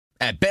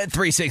At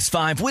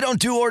Bet365, we don't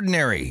do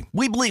ordinary.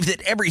 We believe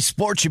that every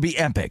sport should be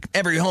epic.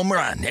 Every home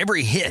run,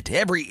 every hit,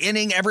 every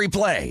inning, every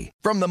play.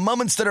 From the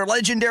moments that are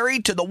legendary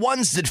to the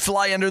ones that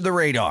fly under the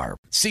radar.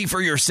 See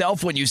for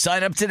yourself when you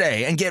sign up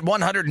today and get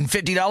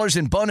 $150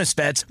 in bonus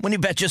bets when you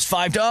bet just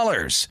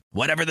 $5.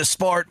 Whatever the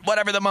sport,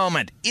 whatever the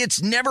moment,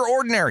 it's never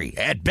ordinary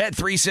at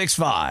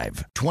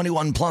Bet365.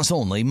 21 plus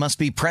only. Must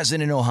be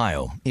present in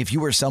Ohio. If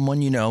you or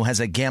someone you know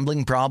has a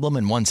gambling problem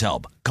and wants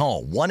help,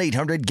 call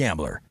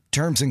 1-800-GAMBLER.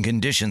 Terms and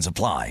conditions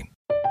apply.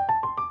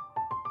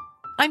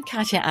 I'm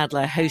Katya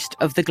Adler, host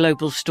of The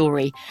Global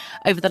Story.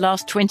 Over the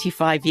last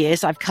 25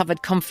 years, I've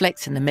covered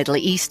conflicts in the Middle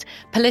East,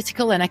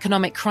 political and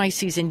economic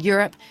crises in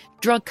Europe,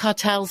 drug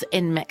cartels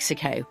in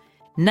Mexico.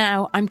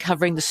 Now I'm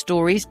covering the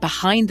stories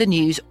behind the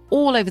news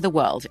all over the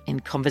world in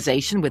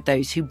conversation with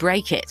those who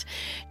break it.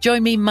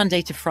 Join me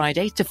Monday to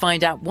Friday to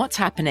find out what's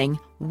happening,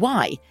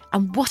 why,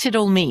 and what it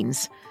all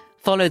means.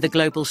 Follow The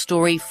Global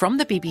Story from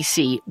the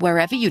BBC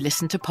wherever you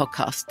listen to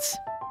podcasts.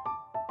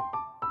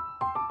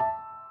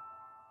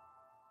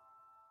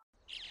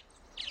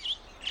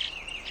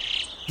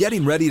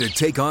 Getting ready to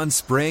take on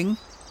spring?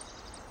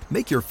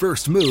 Make your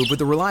first move with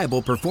the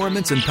reliable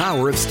performance and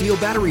power of Steel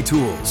battery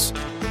tools.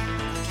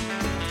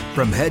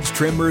 From hedge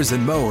trimmers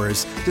and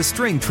mowers to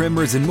string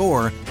trimmers and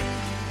more,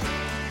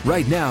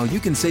 right now you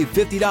can save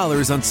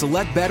 $50 on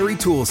select battery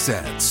tool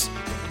sets.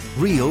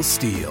 Real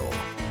Steel.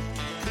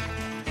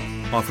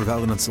 Offer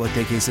valid on select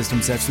AK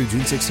system sets through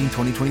June 16,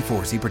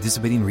 2024. See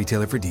participating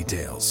retailer for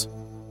details.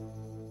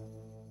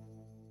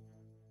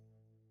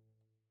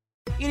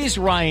 It is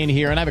Ryan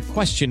here, and I have a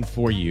question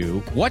for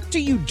you. What do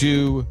you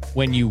do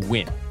when you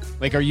win?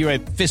 Like, are you a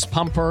fist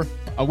pumper,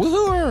 a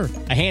woo-hooer,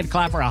 a hand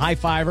clapper, a high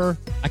fiver?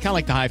 I kind of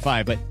like the high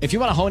five, but if you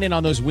want to hone in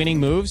on those winning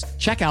moves,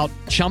 check out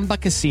Chumba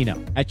Casino.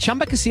 At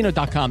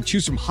ChumbaCasino.com,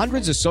 choose from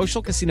hundreds of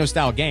social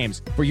casino-style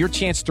games for your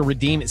chance to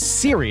redeem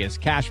serious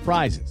cash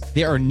prizes.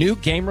 There are new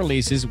game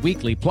releases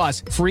weekly,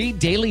 plus free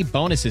daily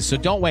bonuses, so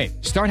don't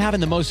wait. Start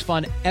having the most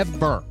fun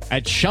ever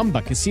at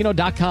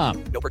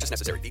ChumbaCasino.com. No purchase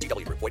necessary.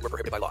 VGW. Void where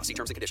prohibited by law. See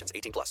terms and conditions.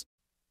 18+. Let's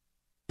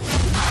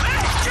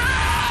go!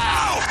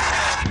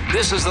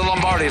 This is the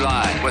Lombardi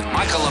Line with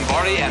Michael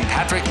Lombardi and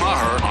Patrick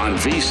Maher on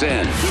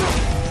VSiN.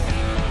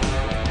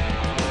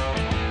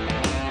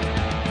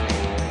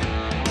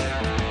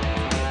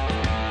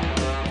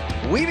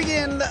 We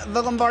begin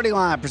the Lombardi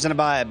Line, presented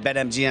by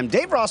BetMGM.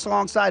 Dave Ross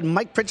alongside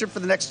Mike Pritchard for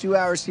the next 2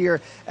 hours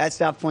here at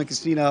South Point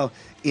Casino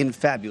in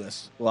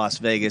fabulous Las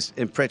Vegas.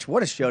 And Pritch,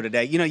 what a show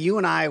today. You know, you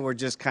and I were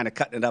just kind of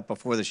cutting it up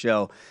before the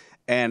show,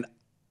 and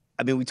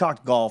I mean, we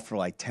talked golf for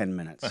like 10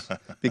 minutes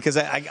because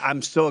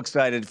I'm so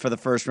excited for the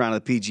first round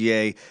of the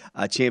PGA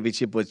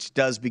Championship, which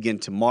does begin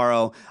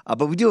tomorrow.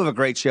 But we do have a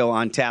great show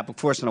on tap. Of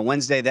course, on a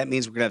Wednesday, that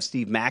means we're going to have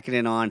Steve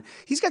Makinen on.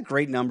 He's got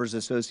great numbers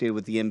associated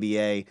with the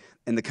NBA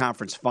and the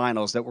conference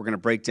finals that we're going to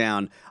break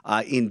down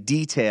in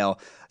detail.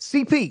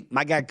 CP,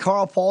 my guy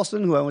Carl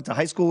Paulson, who I went to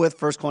high school with,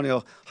 First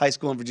Colonial High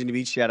School in Virginia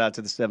Beach. Shout out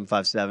to the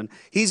 757.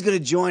 He's going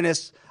to join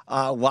us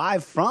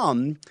live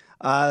from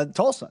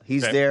Tulsa.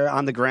 He's there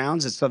on the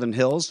grounds at Southern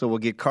Hills, so we'll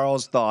get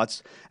Carl's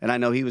thoughts. And I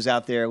know he was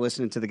out there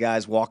listening to the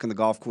guys walking the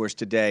golf course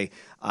today,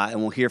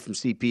 and we'll hear from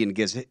CP and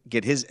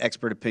get his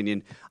expert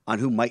opinion on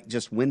who might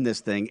just win this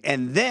thing.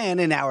 And then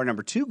in hour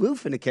number 2, Lou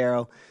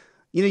Finicaro,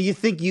 you know, you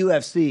think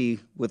UFC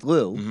with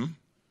Lou,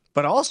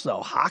 but also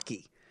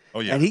hockey.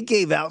 Oh, yeah. And he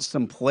gave out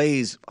some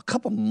plays a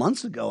couple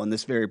months ago in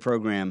this very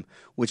program,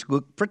 which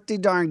looked pretty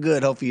darn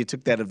good. Hopefully you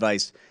took that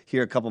advice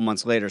here a couple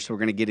months later, so we're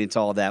going to get into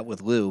all that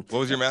with Lou. What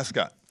was your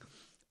mascot?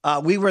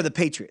 We were the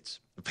Patriots.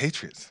 The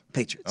Patriots?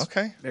 Patriots.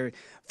 Okay.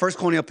 First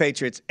Colonial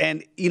Patriots.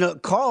 And, you know,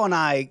 Carl and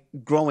I,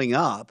 growing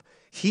up,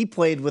 he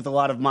played with a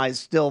lot of my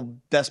still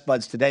best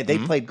buds today. They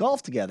played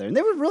golf together, and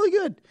they were really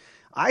good.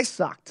 I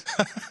sucked.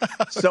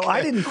 So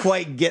I didn't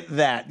quite get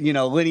that, you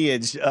know,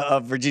 lineage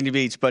of Virginia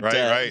Beach. But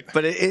right.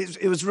 But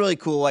it was really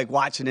cool, like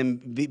watching him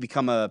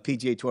become a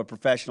PGA Tour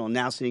professional, and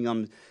now seeing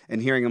him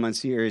and hearing him on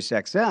Sirius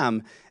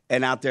XM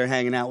and out there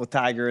hanging out with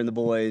Tiger and the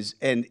boys.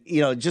 And, you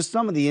know, just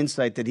some of the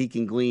insight that he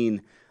can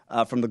glean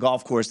from the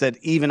golf course that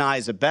even I,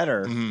 as a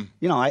bettor,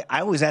 you know, I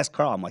always ask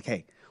Carl, I'm like,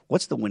 hey,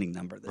 what's the winning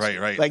number this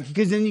year? Right. Like,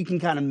 because then you can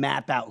kind of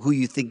map out who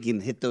you think can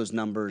hit those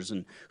numbers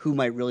and who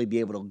might really be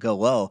able to go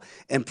low.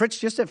 And Pritch,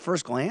 just at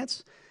first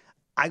glance,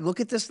 I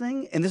look at this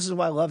thing, and this is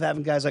why I love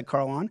having guys like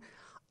Carl on.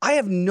 I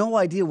have no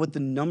idea what the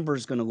number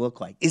is going to look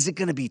like. Is it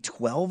going to be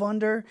 12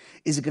 under?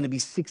 Is it going to be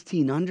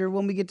 16 under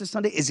when we get to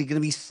Sunday? Is it going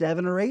to be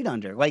 7 or 8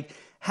 under? Like,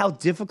 how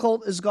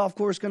difficult is golf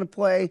course going to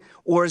play?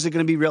 Or is it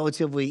going to be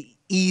relatively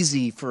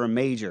easy for a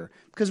major?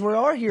 Because we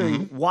are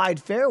hearing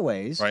wide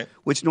fairways,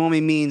 which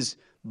normally means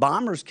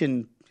bombers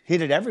can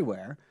hit it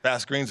everywhere.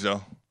 Fast greens,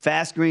 though.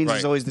 Fast greens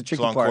is always the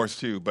tricky part. Long course,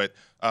 too. But,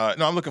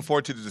 no, I'm looking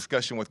forward to the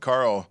discussion with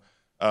Carl,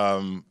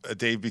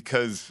 Dave,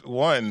 because,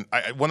 one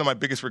of my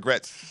biggest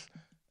regrets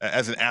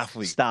as an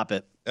athlete. Stop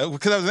it.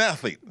 Because I was an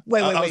athlete.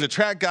 Wait. I was a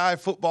track guy,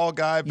 football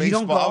guy,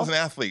 baseball. I was an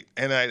athlete,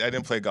 and I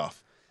didn't play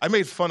golf. I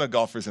made fun of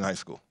golfers in high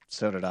school.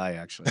 So did I,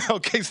 actually.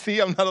 Okay, see,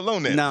 I'm not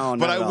alone there. No,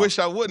 but not I wish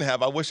I wouldn't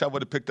have. I wish I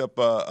would have picked up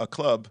a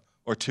club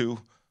or two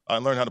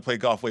and learned how to play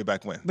golf way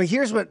back when. But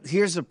here's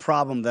a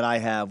problem that I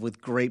have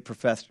with great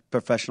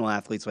professional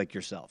athletes like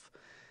yourself.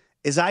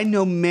 Is I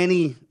know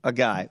many a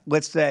guy.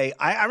 Let's say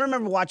I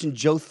remember watching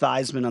Joe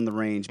Theismann on the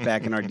range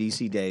back in our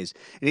DC days,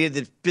 and he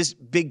had this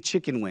big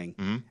chicken wing,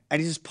 and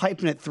he's just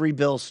piping it 3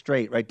 bills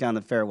straight right down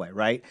the fairway.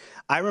 Right.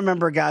 I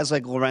remember guys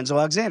like Lorenzo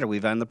Alexander.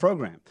 We've had in the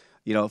program.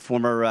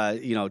 Former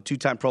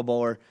 2-time Pro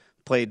Bowler,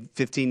 played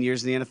 15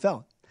 years in the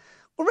NFL.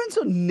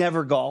 Lorenzo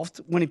never golfed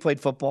when he played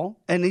football,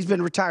 and he's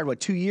been retired,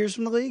 2 years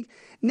from the league?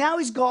 Now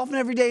he's golfing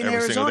every day in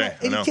Arizona,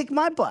 and he kicked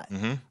my butt,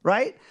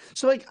 right?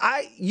 So,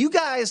 you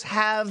guys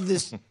have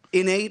this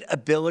innate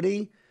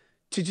ability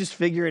to just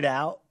figure it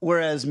out,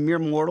 whereas mere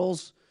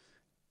mortals,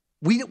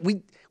 we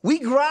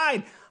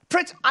grind.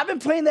 Prince, I've been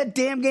playing that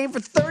damn game for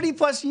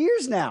 30-plus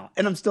years now,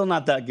 and I'm still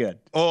not that good.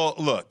 Well,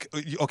 look,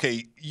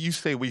 okay, you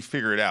say we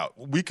figure it out.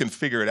 We can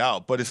figure it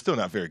out, but it's still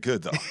not very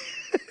good, though.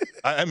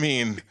 I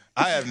mean,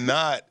 I have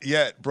not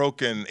yet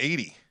broken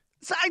 80.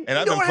 And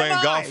I've been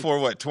playing golf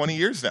for, 20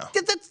 years now?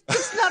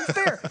 That's not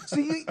fair.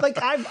 So,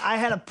 I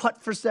had a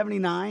putt for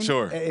 79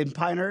 in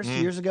Pinehurst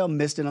years ago,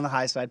 missed it on the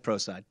high side, pro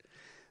side.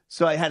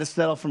 So I had to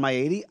settle for my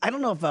 80. I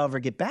don't know if I'll ever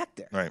get back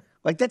there.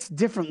 Right. That's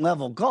different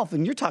level golf,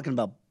 and you're talking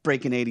about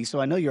breaking 80,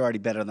 so I know you're already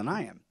better than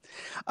I am.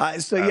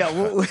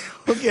 We'll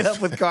get up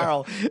with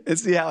Carl and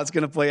see how it's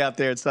going to play out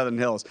there at Southern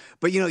Hills.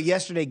 But,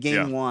 yesterday,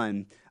 game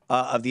one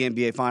of the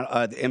NBA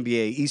the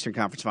NBA Eastern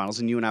Conference Finals,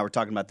 and you and I were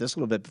talking about this a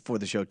little bit before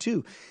the show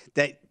too,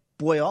 that,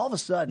 boy, all of a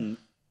sudden,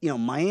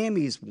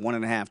 Miami's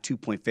 1.5,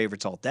 2-point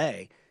favorites all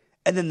day.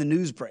 And then the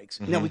news breaks.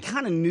 Now, we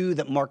kind of knew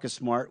that Marcus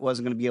Smart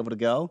wasn't going to be able to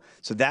go,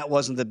 so that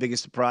wasn't the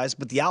biggest surprise.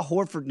 But the Al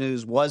Horford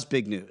news was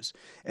big news,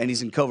 and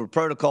he's in COVID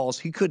protocols.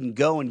 He couldn't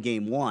go in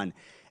game one.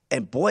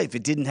 And, boy, if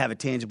it didn't have a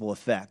tangible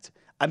effect.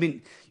 I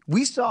mean,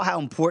 we saw how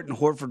important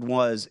Horford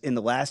was in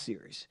the last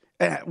series,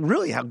 and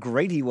really how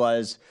great he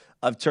was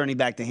of turning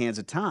back the hands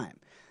of time.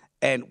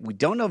 And we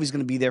don't know if he's going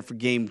to be there for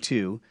game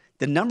two.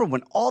 The number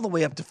went all the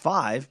way up to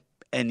 5,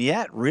 and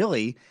yet,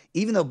 really,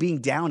 even though being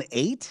down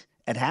 8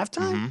 at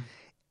halftime,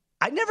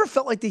 I never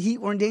felt like the Heat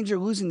were in danger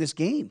of losing this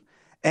game.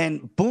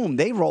 And boom,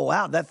 they roll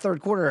out that third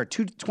quarter, a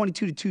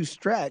 22-2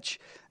 stretch,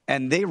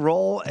 and they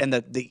roll, and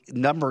the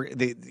number,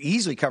 they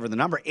easily cover the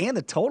number, and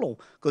the total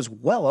goes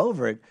well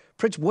over it.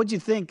 Pritch, what'd you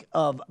think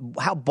of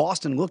how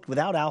Boston looked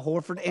without Al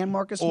Horford and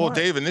Marcus Smart? Well,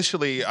 Dave,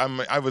 initially,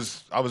 I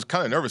was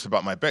kind of nervous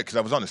about my bet because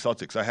I was on the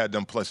Celtics. I had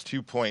them plus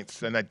 2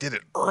 points, and I did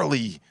it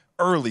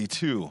early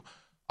too.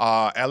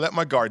 I let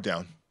my guard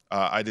down.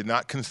 I did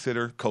not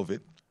consider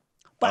COVID.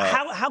 But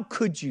how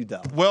could you,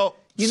 though? Well,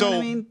 you know what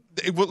I mean?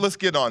 Let's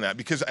get on that,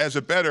 because as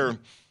a bettor,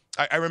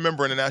 I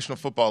remember in the National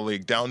Football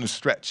League, down the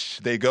stretch,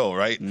 they go,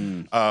 right?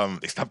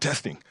 They stopped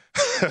testing.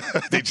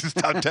 They just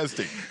stopped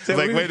testing. So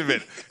wait a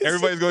minute.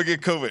 Everybody's going to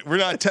get COVID. We're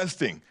not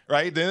testing,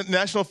 right? The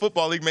National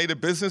Football League made a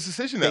business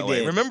decision that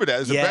way. Remember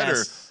that as a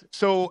bettor.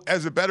 So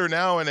as a bettor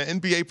now in the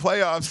NBA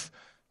playoffs,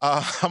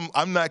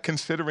 I'm not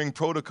considering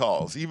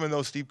protocols, even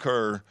though Steve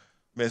Kerr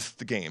missed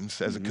the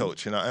games as a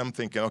coach. And I'm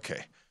thinking,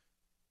 okay,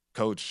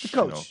 coach.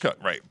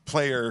 Right,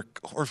 player,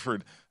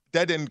 Horford.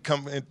 That didn't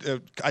come.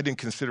 I didn't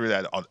consider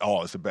that at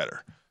all as a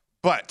bettor.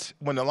 But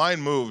when the line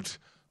moved,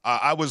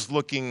 I was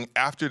looking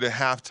after the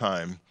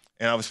halftime,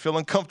 and I was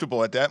feeling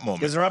comfortable at that moment.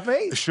 Because they're up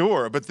 8.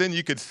 Sure, but then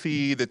you could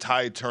see the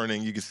tide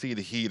turning. You could see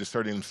the Heat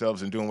asserting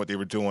themselves and doing what they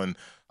were doing,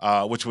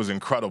 which was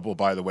incredible,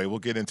 by the way. We'll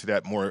get into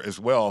that more as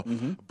well.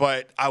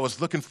 But I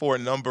was looking for a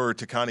number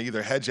to kind of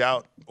either hedge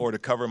out or to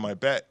cover my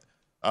bet.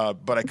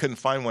 But I couldn't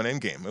find one in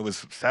game. It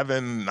was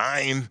 7,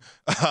 9.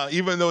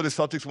 Even though the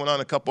Celtics went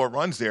on a couple of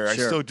runs there, I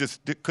still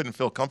just couldn't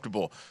feel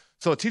comfortable.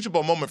 So a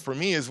teachable moment for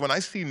me is when I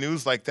see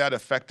news like that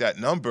affect that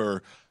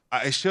number,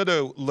 I should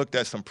have looked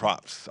at some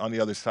props on the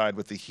other side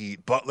with the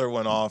Heat. Butler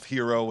went off.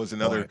 Hero was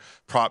another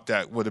prop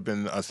that would have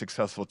been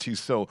successful too.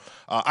 So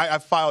I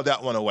filed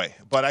that one away.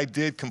 But I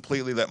did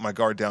completely let my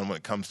guard down when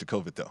it comes to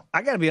COVID, though.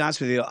 I got to be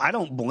honest with you. I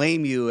don't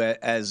blame you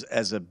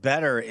as a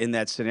bettor in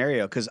that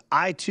scenario, because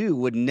I, too,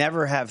 would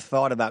never have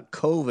thought about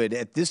COVID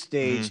at this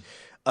stage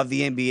of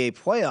the NBA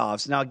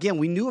playoffs. Now, again,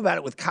 we knew about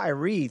it with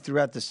Kyrie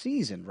throughout the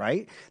season,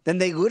 right? Then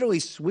they literally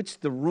switched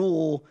the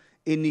rule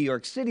in New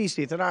York City, so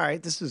you thought, all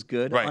right, this is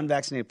good,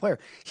 unvaccinated player.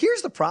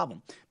 Here's the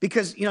problem,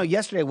 because,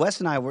 yesterday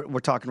Wes and I were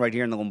talking right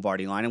here in the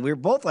Lombardi line, and we were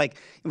both like,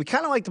 we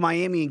kind of liked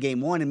Miami in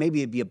game one, and maybe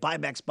it'd be a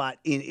buyback spot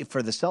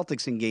for the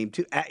Celtics in game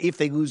two if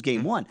they lose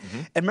game one.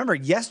 And remember,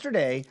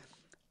 yesterday,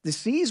 the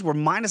C's were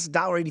minus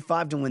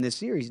 $1.85 to win this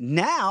series.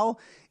 Now,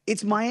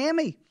 it's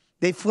Miami.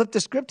 They flipped the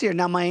script here.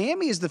 Now,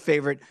 Miami is the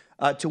favorite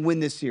to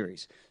win this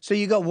series. So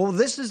you go, well,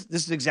 this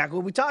is exactly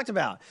what we talked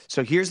about.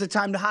 So here's the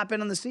time to hop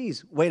in on the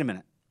C's. Wait a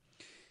minute.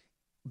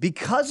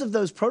 Because of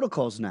those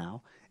protocols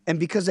now, and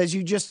because, as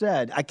you just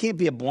said, I can't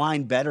be a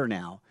blind bettor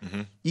now,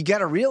 you got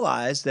to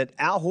realize that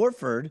Al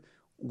Horford,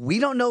 we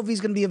don't know if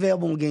he's going to be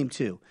available in game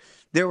two.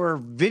 There were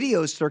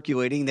videos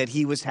circulating that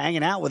he was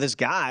hanging out with his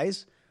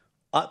guys,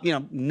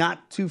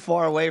 not too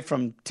far away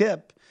from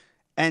tip,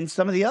 and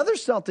some of the other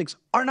Celtics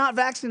are not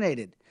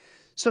vaccinated.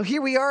 So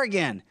here we are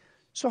again.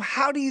 So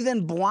how do you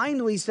then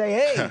blindly say,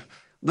 hey,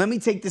 let me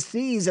take the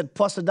C's at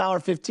plus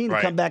 $1.15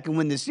 to come back and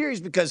win this series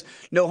because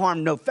no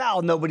harm, no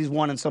foul. Nobody's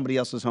won on somebody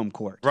else's home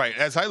court. Right.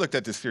 As I looked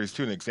at this series,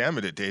 too, and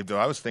examined it, Dave, though,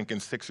 I was thinking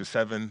 6 or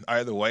 7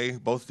 either way.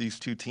 Both these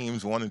two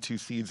teams, 1 and 2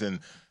 seeds, and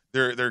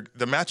the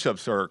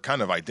matchups are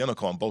kind of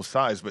identical on both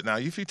sides. But now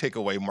if you take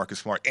away Marcus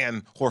Smart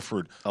and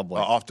Horford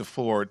off the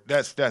floor,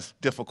 that's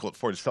difficult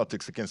for the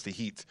Celtics against the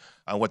Heat,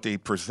 what they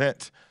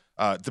present.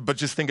 But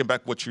just thinking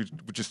back what you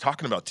were just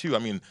talking about, too, I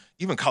mean,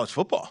 even college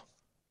football.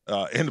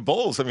 In the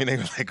bowls, I mean, they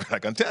were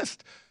like on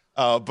test.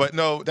 But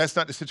no, that's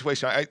not the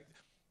situation.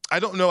 I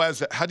don't know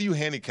how do you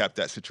handicap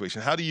that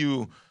situation? How do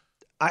you?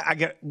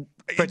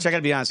 Rich, I got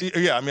to be honest.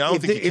 Yeah, I mean, I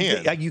don't think you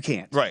can. You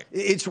can't. Right.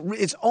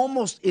 It's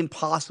almost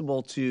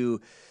impossible to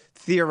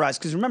theorize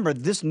because remember,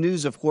 this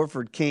news of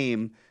Horford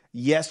came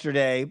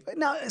yesterday.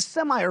 Now,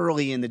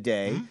 semi-early in the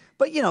day,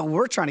 but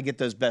we're trying to get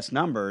those best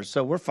numbers,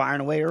 so we're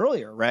firing away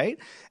earlier, right?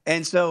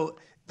 And so.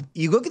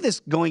 You look at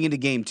this going into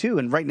game 2,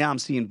 and right now I'm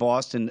seeing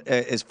Boston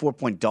as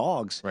 4-point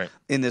dogs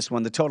in this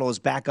one. The total is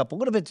back up a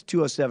little bit to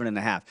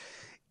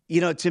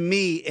 207.5. To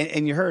me,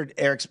 and you heard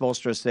Eric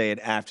Spoelstra say it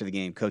after the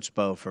game, Coach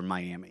Spo from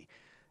Miami.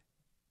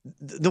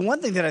 The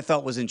one thing that I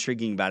thought was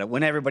intriguing about it,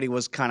 when everybody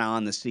was kind of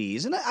on the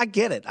C's, and I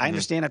get it. I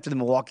understand after the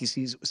Milwaukee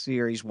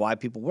series why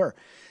people were.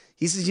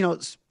 He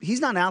says,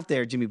 he's not out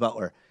there, Jimmy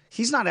Butler.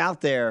 He's not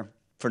out there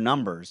for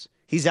numbers.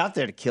 He's out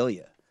there to kill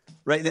you.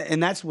 Right,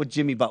 and that's what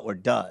Jimmy Butler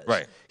does.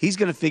 Right, he's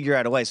going to figure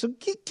out a way. So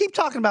keep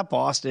talking about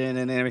Boston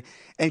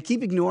and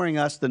keep ignoring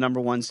us, the number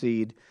 1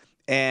 seed,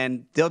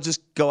 and they'll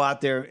just go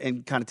out there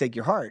and kind of take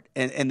your heart.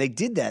 And they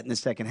did that in the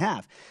second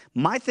half.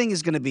 My thing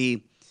is going to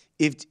be,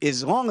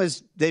 as long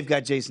as they've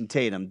got Jason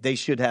Tatum, they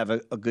should have a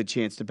good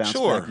chance to bounce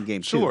back in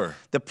game 2.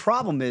 The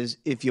problem is,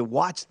 if you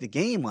watched the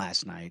game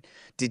last night,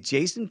 did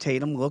Jason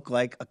Tatum look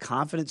like a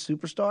confident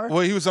superstar?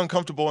 Well, he was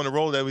uncomfortable in the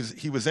role that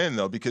he was in,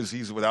 though, because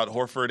he's without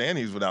Horford and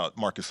he's without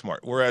Marcus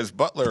Smart. Whereas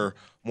Butler,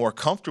 more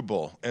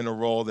comfortable in a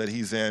role that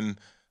he's in,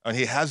 and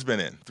he has been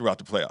in throughout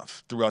the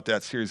playoffs, throughout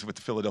that series with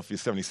the Philadelphia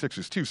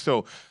 76ers, too.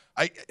 So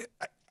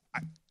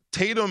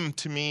Tatum,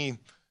 to me,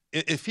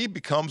 if he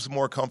becomes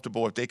more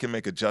comfortable, if they can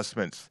make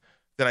adjustments,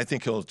 then I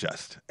think he'll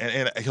adjust,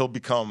 and he'll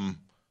become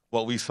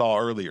what we saw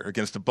earlier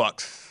against the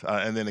Bucks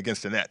and then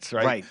against the Nets,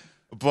 right? Right.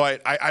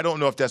 But I don't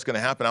know if that's going to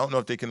happen. I don't know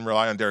if they can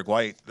rely on Derek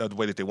White the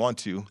way that they want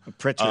to.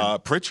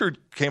 Pritchard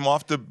came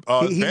off the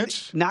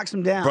bench. Knocks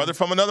him down. Brother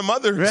from another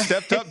mother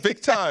stepped up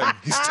big time.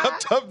 He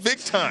stepped up big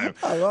time.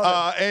 I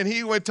love it. And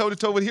he went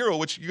toe-to-toe with Hero,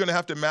 which you're going to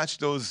have to match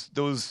those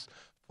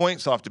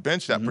points off the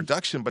bench, that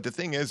production. But the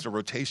thing is, the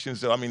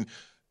rotations, I mean,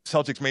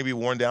 Celtics maybe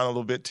worn down a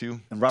little bit too.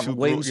 And Robert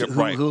Williams, who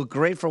looked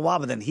great for a while,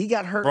 but then he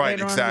got hurt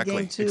later on in the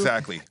game too.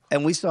 Exactly.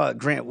 And we saw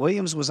Grant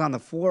Williams was on the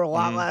floor a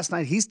lot last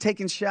night. He's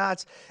taking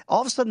shots. All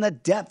of a sudden,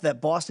 that depth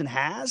that Boston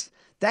has,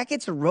 that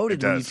gets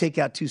eroded when you take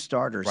out 2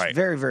 starters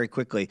very, very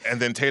quickly. And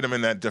then Tatum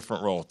in that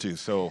different role too.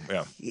 So,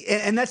 yeah.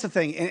 And that's the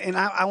thing. And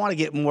I want to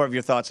get more of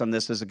your thoughts on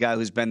this as a guy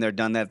who's been there,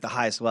 done that at the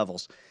highest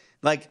levels.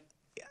 Like,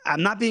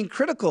 I'm not being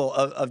critical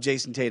of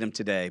Jason Tatum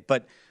today,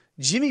 but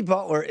Jimmy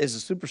Butler is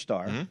a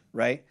superstar,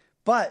 right?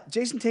 But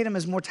Jason Tatum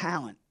has more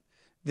talent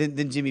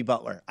than Jimmy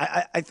Butler.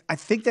 I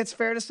think that's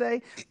fair to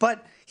say.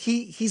 But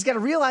he's got to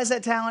realize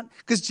that talent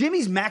because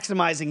Jimmy's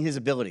maximizing his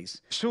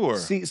abilities. Sure.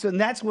 See, so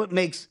that's what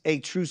makes a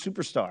true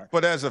superstar.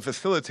 But as a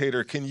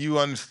facilitator, can you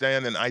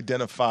understand and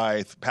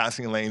identify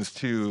passing lanes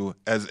too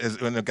as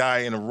in a guy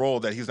in a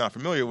role that he's not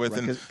familiar with?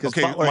 Right, because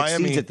Butler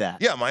exceeds at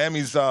that. Yeah,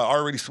 Miami's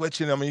already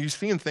switching. I mean, you're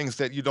seeing things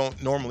that you don't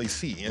normally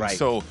see. And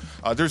so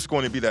there's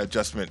going to be that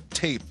adjustment.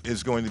 Tape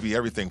is going to be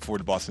everything for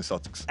the Boston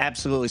Celtics.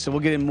 Absolutely. So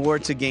we'll get in more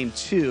to game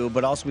 2,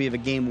 but also we have a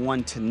game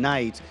 1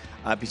 tonight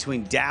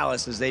between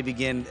Dallas as they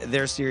begin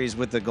their series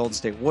with the Golden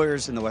State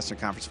Warriors in the Western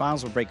Conference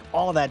Finals. We'll break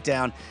all that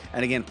down.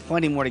 And again,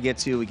 plenty more to get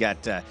to. We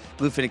got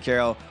Lou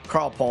Finicaro,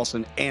 Carl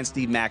Paulson, and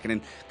Steve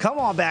Makinen. Come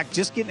on back.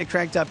 Just getting it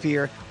cranked up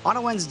here on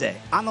a Wednesday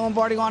on the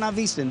Lombardi Line on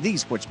VSiN, the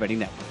Sports Betting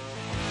Network.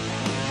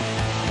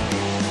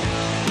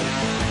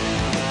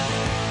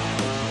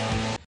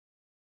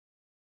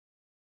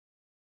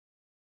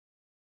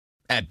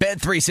 At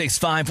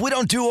Bet365, we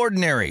don't do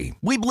ordinary.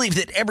 We believe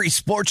that every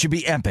sport should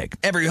be epic.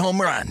 Every home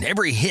run,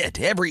 every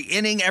hit, every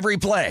inning, every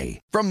play.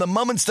 From the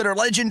moments that are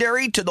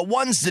legendary to the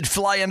ones that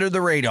fly under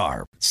the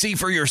radar. See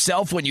for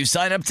yourself when you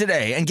sign up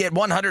today and get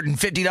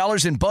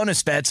 $150 in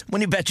bonus bets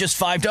when you bet just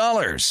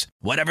 $5.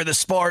 Whatever the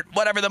sport,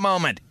 whatever the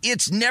moment,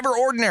 it's never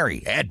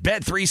ordinary at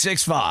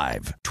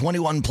Bet365.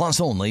 21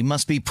 plus only.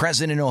 Must be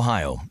present in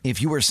Ohio.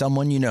 If you or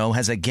someone you know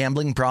has a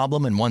gambling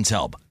problem and wants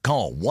help,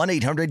 call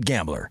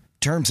 1-800-GAMBLER.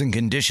 Terms and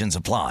conditions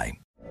apply.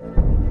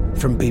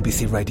 From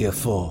BBC Radio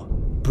 4,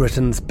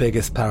 Britain's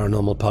biggest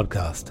paranormal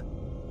podcast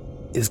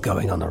is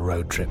going on a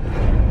road trip.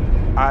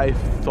 I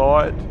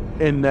thought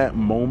in that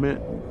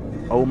moment,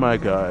 oh my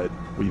God,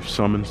 we've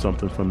summoned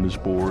something from this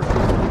board.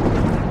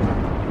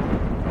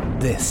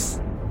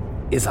 This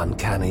is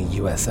Uncanny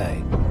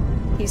USA.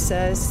 He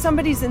says,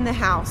 somebody's in the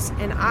house,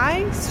 and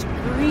I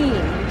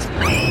screamed.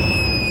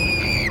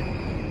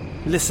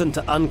 Listen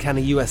to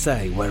Uncanny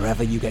USA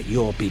wherever you get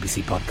your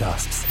BBC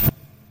podcasts,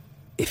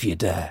 if you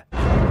dare.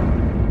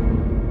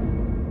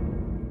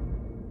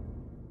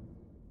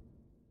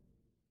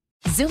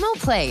 Xumo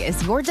Play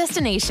is your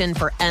destination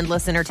for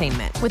endless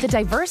entertainment. With a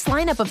diverse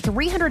lineup of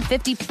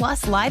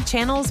 350-plus live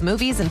channels,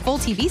 movies, and full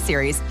TV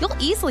series, you'll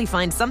easily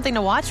find something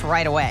to watch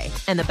right away.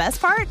 And the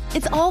best part?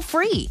 It's all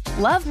free.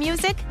 Love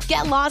music?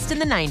 Get lost in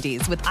the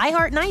 90s with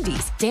iHeart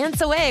 90s, dance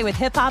away with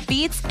hip-hop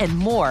beats, and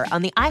more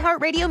on the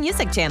iHeartRadio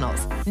music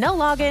channels. No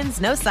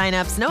logins, no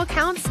signups, no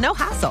accounts, no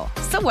hassle.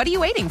 So what are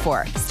you waiting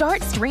for?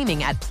 Start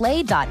streaming at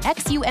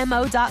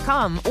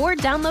play.xumo.com or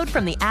download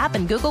from the app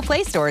and Google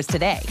Play stores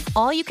today.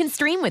 All you can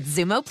stream with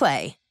Xumo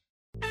Play.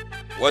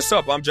 What's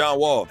up? I'm John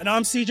Wall. And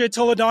I'm CJ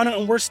Toledano,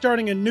 and we're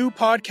starting a new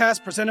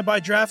podcast presented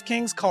by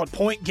DraftKings called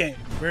Point Game.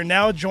 We're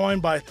now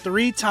joined by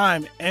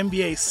three-time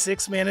NBA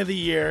Sixth Man of the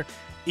Year,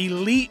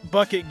 elite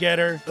bucket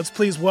getter. Let's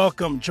please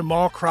welcome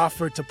Jamal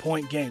Crawford to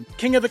Point Game.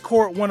 King of the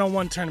Court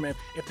one-on-one tournament.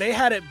 If they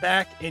had it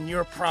back in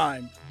your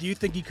prime, do you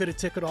think you could have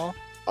took it all?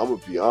 I'm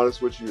going to be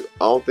honest with you.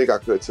 I don't think I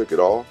could have took it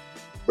all,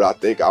 but I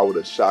think I would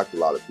have shocked a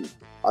lot of people.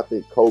 I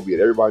think Kobe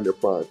and everybody in their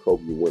prime,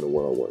 Kobe would win a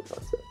one-on-one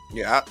contest.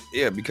 Yeah,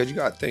 because you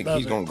got to think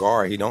he's going to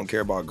guard. He don't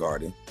care about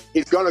guarding.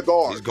 He's going to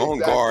guard. He's going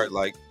to guard.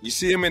 Like, you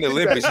see him in the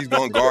Olympics, he's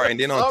going to guard. And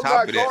then on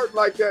top of that.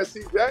 Like that,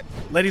 see that?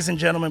 Ladies and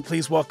gentlemen,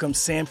 please welcome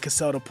Sam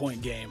Cassell to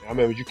Point Game. I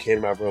remember you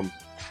came out from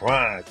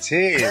prime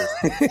 10.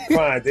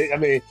 Prime. I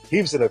mean,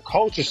 he was in a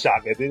culture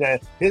shock. And then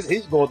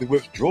he's going through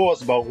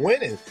withdrawals about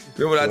winning.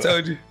 Remember what I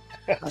told you?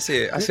 I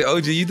said,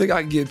 OG, you think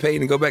I can get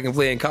paid and go back and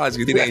play in college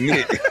because it ain't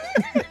it?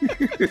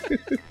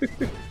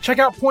 Check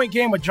out Point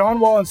Game with John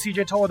Wall and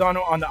CJ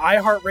Toledano on the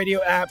iHeartRadio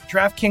app,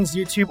 DraftKings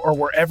YouTube, or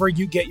wherever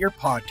you get your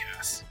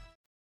podcasts.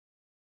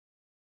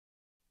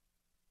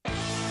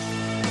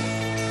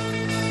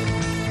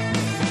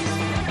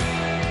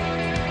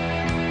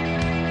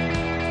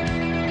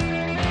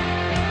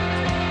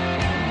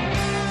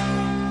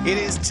 It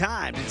is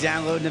time to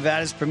download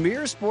Nevada's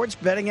premier sports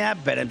betting app,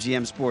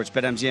 BetMGM Sports.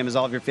 BetMGM has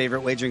all of your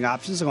favorite wagering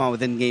options, along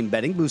with in-game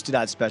betting, boosted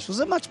odds specials,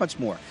 and much, much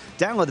more.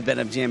 Download the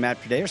BetMGM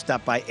app today or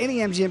stop by any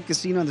MGM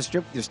casino on the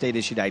Strip with your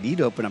state-issued ID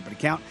to open up an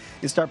account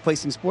and start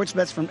placing sports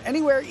bets from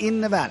anywhere in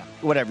Nevada.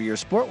 Whatever your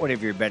sport,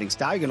 whatever your betting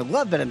style, you're going to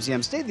love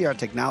BetMGM's state-of-the-art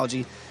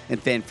technology and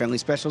fan-friendly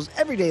specials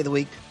every day of the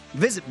week.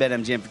 Visit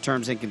BetMGM for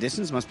terms and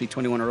conditions. Must be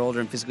 21 or older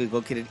and physically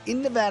located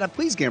in Nevada.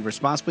 Please gamble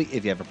responsibly.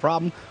 If you have a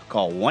problem,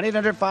 call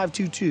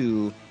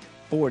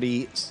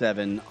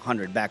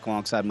 1-800-522-4700. Back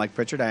alongside Mike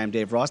Pritchard, I am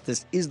Dave Ross.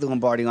 This is the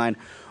Lombardi Line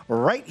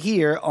right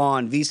here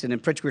on VSiN.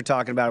 And Pritchard, we were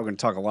talking about, we're going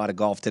to talk a lot of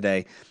golf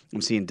today.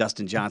 I'm seeing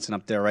Dustin Johnson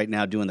up there right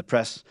now doing the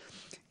press.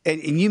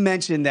 And you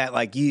mentioned that,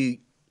 like, you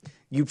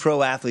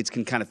pro athletes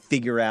can kind of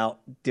figure out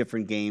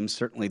different games.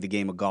 Certainly the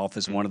game of golf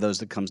is one of those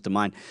that comes to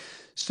mind.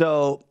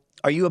 So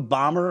are you a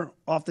bomber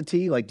off the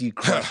tee? Like, do you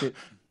crush it?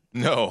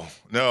 No.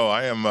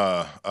 I am,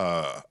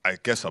 I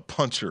guess, a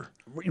puncher.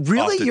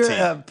 Really? You're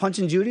a punch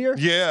and Judier?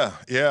 Yeah.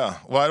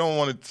 Well, I don't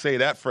want to say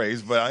that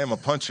phrase, but I am a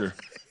puncher.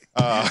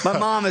 My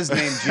mom is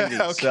named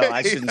Judy, okay, so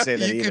I shouldn't say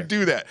that either. You can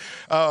do that.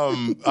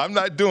 I'm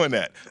not doing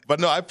that. But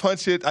no, I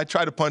punch it. I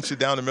try to punch it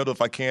down the middle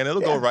if I can.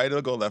 It'll go right.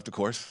 It'll go left, of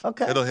course.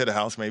 Okay. It'll hit a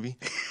house maybe.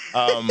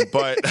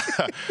 But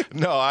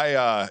no,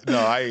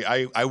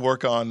 I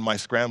work on my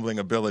scrambling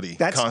ability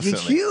constantly.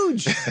 That's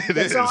huge.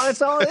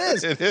 That's all it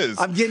is. It is.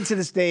 I'm getting to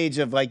the stage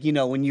of, like,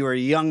 when you were a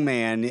young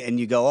man and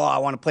you go, I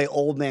want to play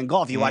old man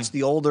golf. You watch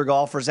the older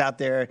golfers out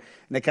there and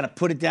they kind of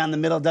put it down the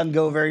middle. It doesn't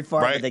go very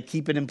far, but they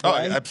keep it in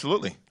play. Oh,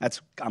 absolutely.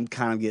 I'm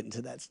kind of getting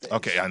to that stage.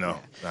 Okay, I know.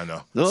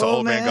 So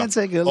old man golf.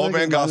 Old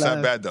man golf's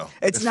not bad, though.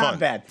 It's not fun.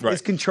 bad. Right.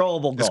 It's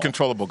controllable golf. It's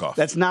controllable golf.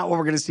 That's not what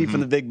we're going to see from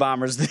the big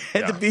bombers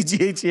at the PGA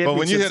Championship. But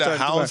when you hit a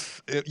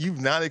house, you've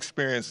not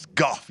experienced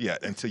golf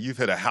yet until you've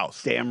hit a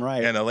house. Damn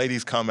right. And a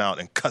lady's come out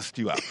and cussed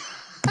you out.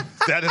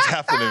 That has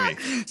happened to me.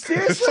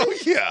 Seriously?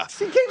 So, yeah.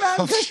 She came out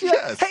and cussed you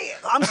out. Hey,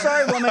 I'm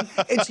sorry, woman.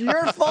 It's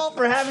your fault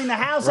for having the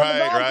house on the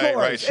golf course.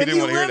 Right. She didn't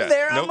want to hear that.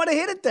 There, I'm going to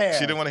hit it there.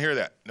 She didn't want to hear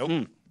that.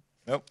 Nope.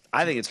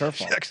 I think it's her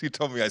fault. She actually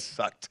told me I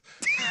sucked.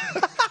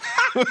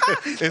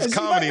 It's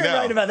comedy now.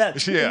 Right about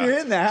that. Yeah. You're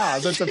in the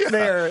house. It's a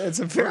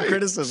fair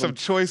criticism. Some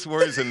choice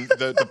words, and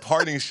the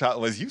parting shot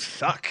was, "You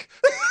suck."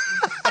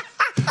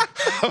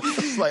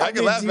 I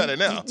can laugh at it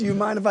now. Do you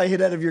mind if I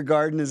hit out of your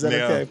garden? Is that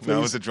okay? Please? No,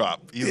 it was a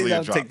drop. Easily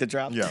a drop. Take the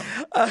drop. Yeah.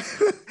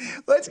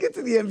 Let's get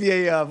to the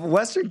NBA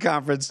Western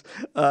Conference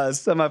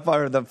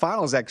semifinal. The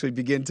finals actually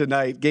begin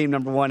tonight. Game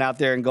number 1 out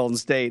there in Golden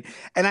State.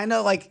 And I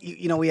know,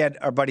 we had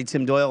our buddy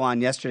Tim Doyle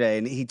on yesterday,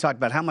 and he talked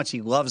about how much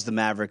he loves the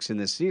Mavericks in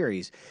this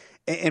series.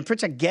 And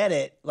Pritch, I get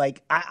it.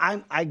 Like,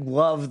 I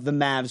love the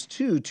Mavs,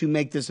 too, to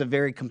make this a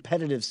very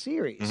competitive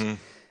series. Mm-hmm.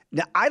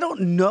 Now, I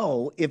don't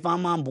know if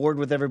I'm on board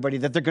with everybody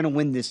that they're going to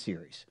win this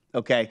series,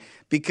 okay?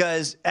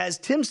 Because, as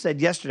Tim said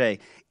yesterday,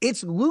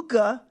 it's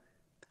Luka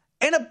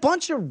and a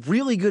bunch of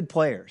really good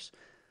players.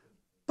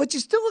 But you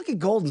still look at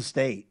Golden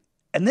State,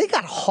 and they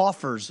got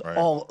Hoffers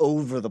all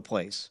over the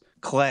place.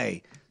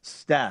 Clay,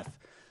 Steph,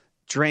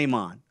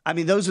 Draymond. I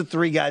mean, those are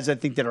 3 guys I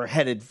think that are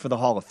headed for the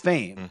Hall of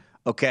Fame,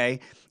 okay?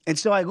 And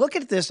so I look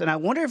at this, and I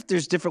wonder if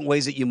there's different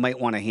ways that you might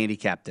want to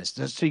handicap this.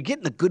 So you're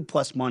getting the good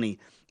plus money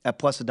at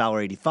plus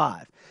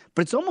 $1.85.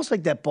 But it's almost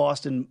like that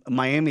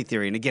Boston-Miami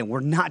theory. And again, we're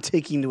not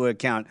taking into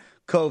account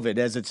COVID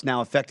as it's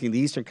now affecting the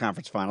Eastern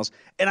Conference Finals.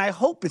 And I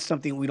hope it's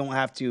something we don't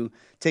have to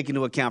take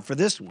into account for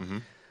this one. Mm-hmm.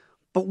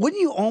 But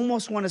wouldn't you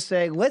almost want to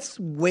say, let's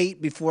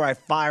wait before I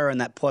fire on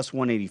that plus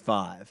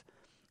 185,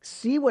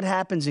 see what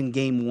happens in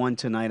game 1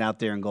 tonight out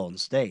there in Golden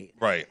State.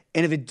 Right.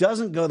 And if it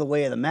doesn't go the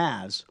way of the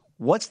Mavs,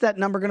 what's that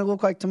number going to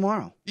look like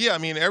tomorrow? Yeah, I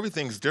mean,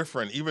 everything's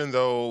different, even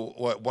though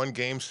one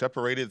game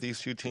separated these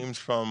two teams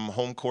from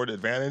home court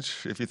advantage,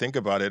 if you think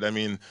about it. I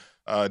mean,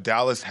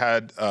 Dallas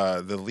had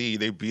the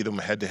lead. They beat them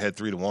head-to-head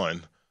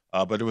 3-1.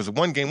 But it was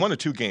one or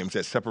two games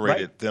that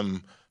separated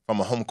them from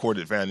a home court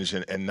advantage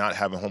and not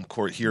having home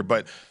court here.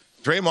 But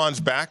Draymond's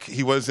back.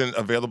 He wasn't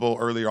available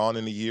earlier on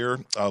in the year.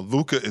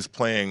 Luka is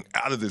playing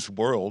out of this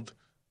world.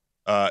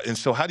 And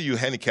so how do you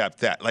handicap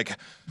that? Like,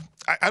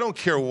 I don't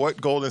care what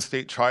Golden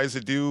State tries to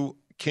do.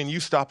 Can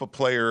you stop a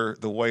player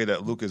the way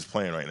that Luka is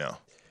playing right now?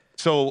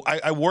 So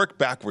I work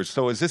backwards.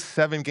 So is this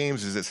 7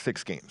 games? Is it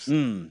 6 games?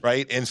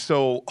 Right? And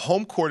so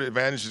home court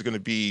advantage is going to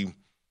be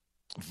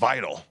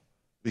vital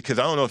because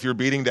I don't know if you're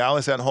beating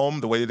Dallas at home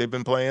the way that they've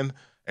been playing.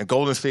 And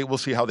Golden State, we'll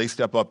see how they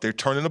step up. They're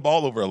turning the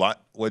ball over a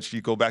lot, which you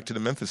go back to the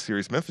Memphis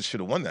series. Memphis should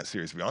have won that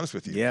series, to be honest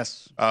with you.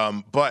 Yes.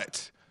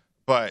 But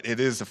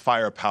it is a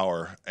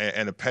firepower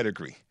and a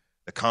pedigree.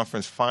 The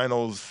conference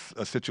finals,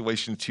 a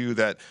situation, too,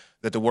 that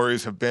the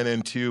Warriors have been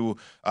into.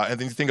 And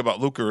then you think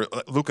about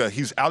Luka,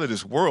 he's out of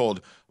this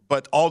world.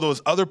 But all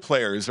those other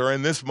players are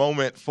in this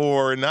moment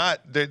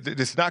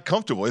it's not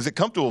comfortable. Is it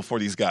comfortable for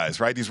these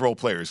guys, right, these role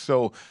players?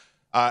 So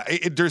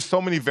there's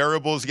so many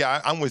variables.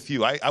 Yeah, I'm with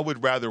you. I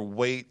would rather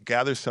wait,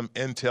 gather some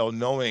intel,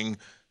 knowing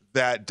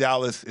that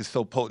Dallas is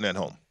so potent at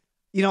home.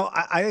 You know,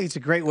 I think it's a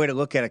great way to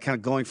look at it, kind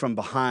of going from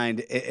behind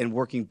and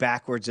working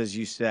backwards, as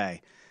you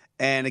say.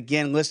 And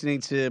again,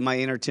 listening to my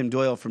inner Tim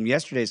Doyle from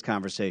yesterday's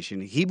conversation,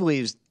 he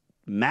believes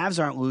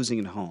Mavs aren't losing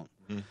at home.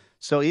 Mm-hmm.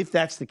 So if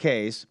that's the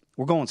case,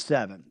 we're going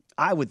 7,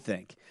 I would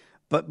think.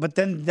 But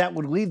then that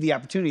would leave the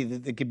opportunity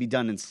that it could be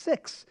done in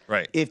 6.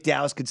 Right. If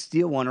Dallas could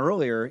steal one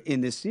earlier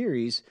in this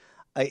series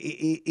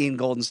in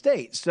Golden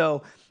State.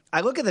 So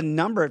I look at the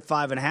number at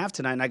 5.5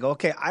 tonight, and I go,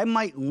 okay, I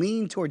might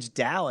lean towards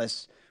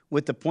Dallas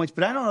with the points,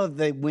 but I don't know if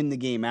they win the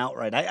game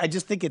outright. I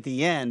just think at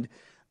the end,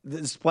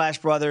 the Splash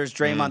Brothers,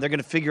 Draymond, they're going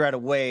to figure out a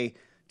way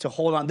to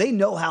hold on. They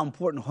know how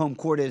important home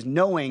court is,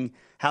 knowing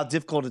how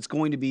difficult it's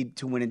going to be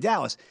to win in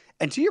Dallas.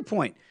 And to your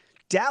point,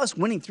 Dallas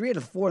winning 3 out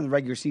of 4 in the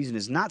regular season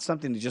is not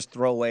something to just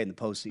throw away in the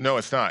postseason. No,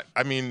 it's not.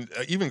 I mean,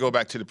 even go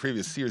back to the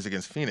previous series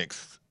against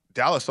Phoenix,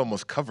 Dallas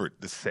almost covered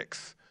the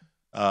 6.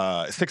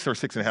 6 or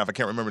 6.5. I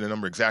can't remember the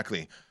number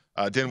exactly.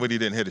 Dinwiddie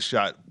didn't hit a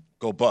shot.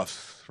 Go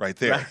Buffs right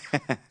there.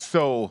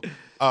 So,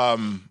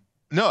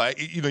 no,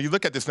 you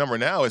look at this number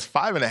now, it's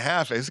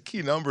 5.5. It's a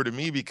key number to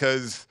me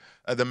because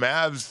the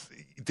Mavs,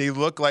 they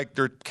look like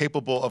they're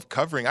capable of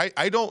covering.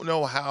 I don't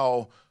know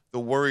how the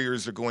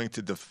Warriors are going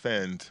to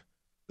defend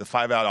the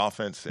 5-out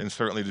offense and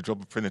certainly the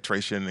dribble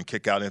penetration and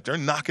kick out. And if they're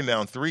knocking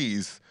down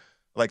threes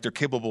like they're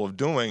capable of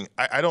doing,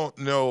 I don't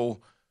know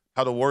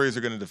how the Warriors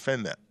are going to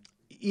defend that.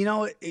 You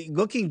know,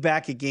 looking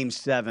back at Game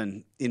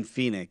 7 in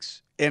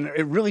Phoenix, and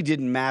it really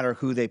didn't matter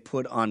who they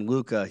put on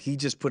Luka. He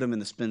just put him in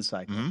the spin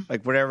cycle. Mm-hmm.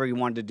 Like whatever he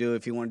wanted to do,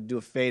 if he wanted to do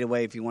a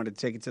fadeaway, if he wanted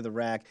to take it to the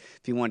rack,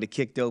 if he wanted to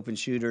kick to open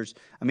shooters.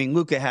 I mean,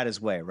 Luka had his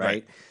way,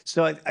 right?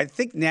 So I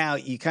think now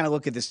you kind of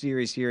look at the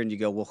series here and you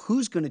go, well,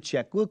 who's going to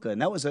check Luka?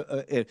 And that was,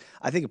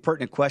 I think, a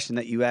pertinent question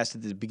that you asked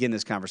at the beginning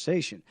of this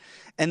conversation.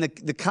 And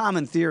the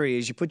common theory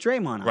is you put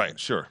Draymond on. Right,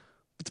 sure.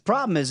 But the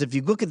problem is if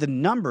you look at the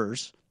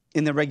numbers –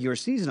 in the regular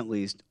season, at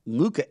least,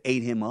 Luka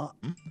ate him up,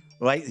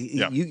 right?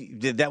 Yeah.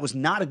 That was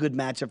not a good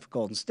matchup for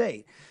Golden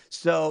State.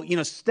 So,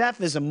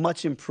 Steph is a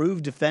much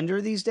improved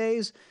defender these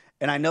days,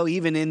 and I know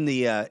even in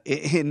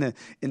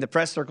the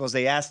press circles,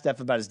 they asked Steph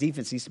about his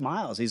defense. He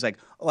smiles. He's like,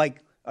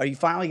 are you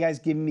finally guys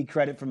giving me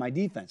credit for my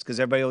defense? Because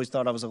everybody always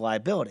thought I was a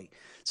liability.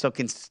 So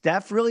can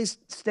Steph really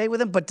stay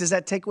with him? But does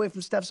that take away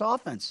from Steph's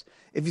offense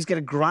if he's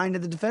going to grind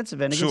at the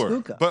defensive end against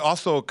Luka? But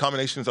also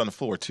combinations on the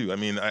floor, too. I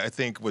mean, I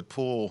think with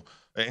Poole –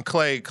 and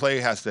Clay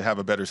has to have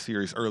a better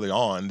series early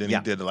on than he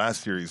did the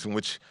last series, in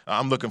which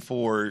I'm looking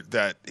for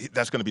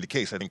that's going to be the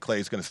case. I think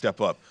Clay's going to step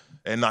up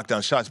and knock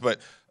down shots. But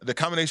the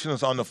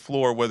combinations on the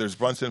floor, whether it's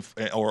Brunson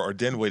or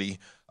Dinwiddie,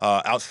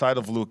 outside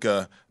of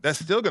Luka, that's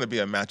still going to be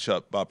a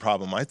matchup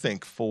problem, I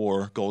think,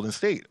 for Golden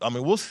State. I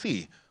mean, we'll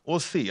see. We'll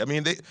see. I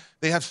mean,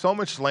 they have so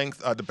much length.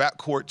 The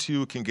backcourt,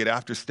 too, can get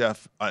after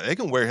Steph. They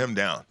can wear him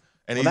down.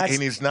 And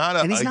he's not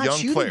a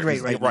young player.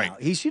 Great right now.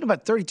 He's shooting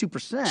about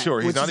 32%,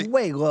 sure, which is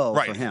way low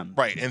for him.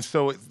 Right, and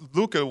so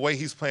Luka, the way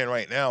he's playing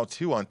right now,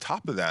 too, on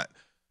top of that,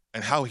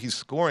 and how he's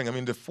scoring. I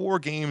mean, the 4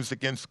 games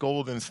against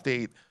Golden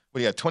State,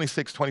 he had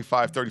 26,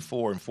 25,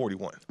 34, and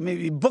 41. I mean,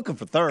 you book him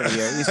for 30.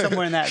 He's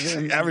somewhere in that.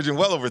 Averaging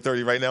well over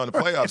 30 right now in the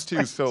playoffs,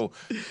 too. So,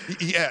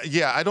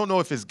 yeah, I don't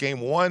know if it's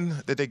game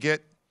 1 that they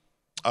get.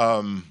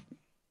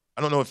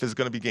 I don't know if it's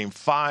going to be game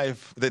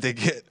 5 that they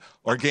get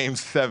or game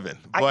 7,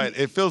 but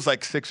it feels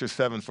like 6 or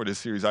 7 for this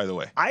series either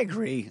way. I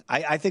agree.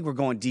 I think we're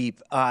going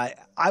deep. I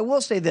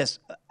will say this.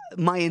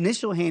 my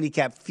initial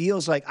handicap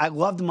feels like I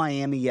loved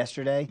Miami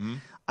yesterday.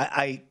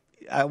 I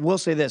will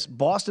say this,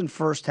 Boston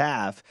first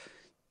half,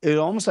 it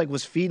almost like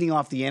was feeding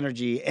off the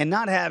energy and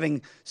not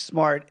having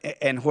Smart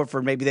and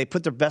Horford. Maybe they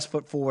put their best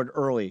foot forward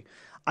early.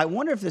 I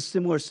wonder if this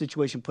similar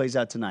situation plays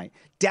out tonight.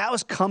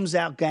 Dallas comes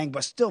out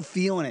gangbusters, still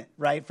feeling it,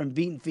 right, from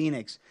beating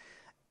Phoenix.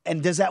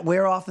 And does that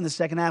wear off in the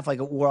second half like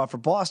it wore off for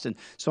Boston?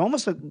 So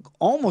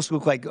almost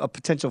look like a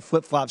potential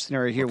flip-flop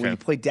scenario here where you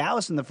play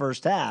Dallas in the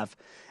first half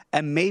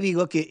and maybe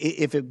look at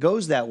if it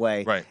goes that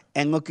way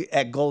and look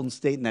at Golden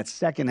State in that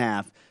second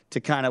half to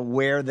kind of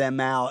wear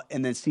them out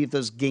and then see if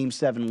those Game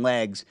 7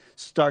 legs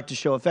start to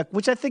show effect,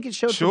 which I think it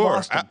showed for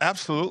Boston.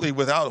 Absolutely.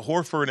 Without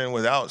Horford and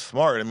without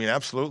Smart, I mean,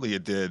 absolutely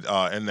it did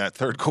in that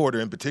third quarter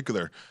in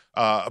particular.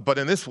 But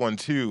in this one,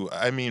 too,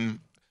 I mean,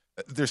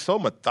 they're so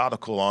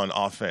methodical on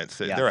offense.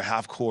 They're a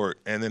half court,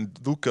 and then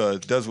Luka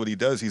does what he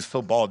does. He's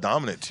so ball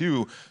dominant,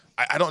 too.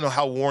 I don't know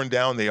how worn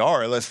down they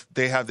are unless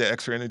they have that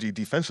extra energy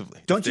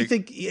defensively. Don't you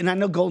think, and I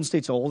know Golden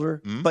State's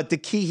older, but the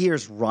key here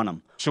is run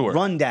them. Sure.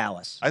 Run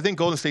Dallas. I think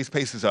Golden State's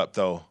pace is up,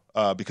 though,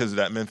 because of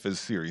that Memphis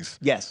series.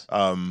 Yes.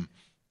 And,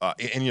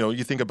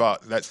 you think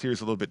about that series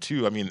a little bit,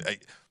 too. I mean,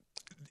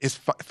 it's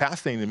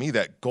fascinating to me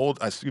that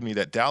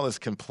Dallas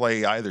can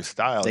play either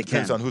style. It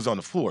depends on who's on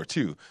the floor,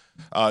 too.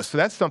 So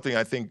that's something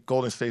I think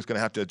Golden State's going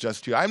to have to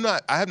adjust to. I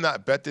have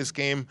not bet this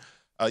game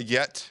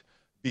yet,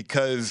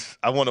 because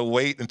I want to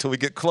wait until we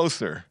get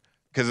closer.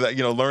 Because,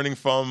 learning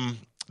from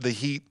the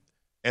Heat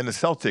and the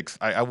Celtics,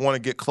 I want to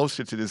get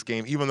closer to this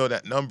game, even though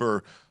that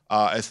number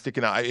is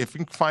sticking out. If you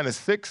can find a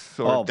 6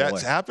 or that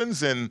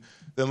happens, then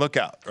look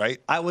out, right?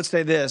 I would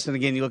say this, and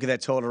again, you look at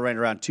that total right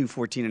around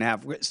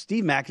 214.5.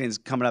 Steve Makinin's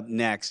coming up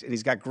next, and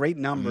he's got great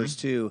numbers,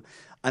 too,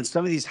 on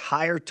some of these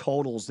higher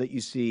totals that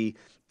you see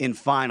in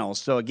finals.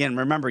 So, again,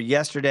 remember,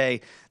 yesterday,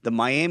 the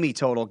Miami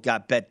total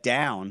got bet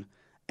down,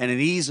 and it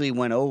easily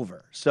went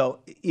over. So,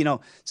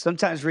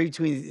 sometimes read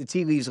between the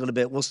tea leaves a little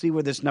bit. We'll see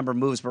where this number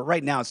moves. But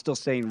right now, it's still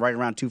staying right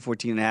around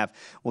 214.5.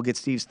 We'll get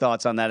Steve's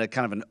thoughts on that,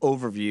 kind of an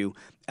overview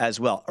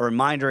as well. A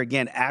reminder,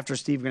 again, after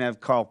Steve, we're going to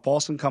have Carl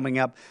Paulson coming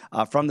up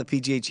from the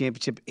PGA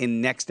Championship. In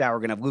next hour,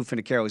 we're going to have Lou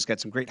Finicaro. He's got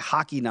some great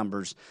hockey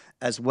numbers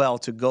as well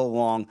to go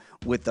along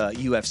with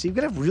UFC. We're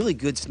going to have a really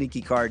good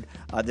sneaky card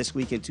this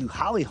weekend, too.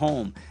 Holly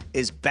Holm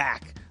is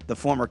back. The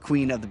former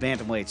queen of the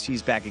bantamweights.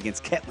 She's back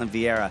against Ketlin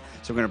Vieira.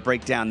 So we're going to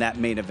break down that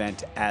main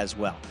event as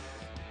well.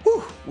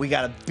 Whew, we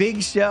got a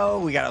big show.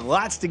 We got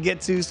lots to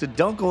get to, so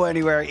don't go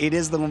anywhere. It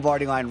is the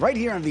Lombardi Line right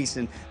here on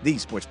VSiN, the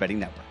Sports Betting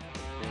Network.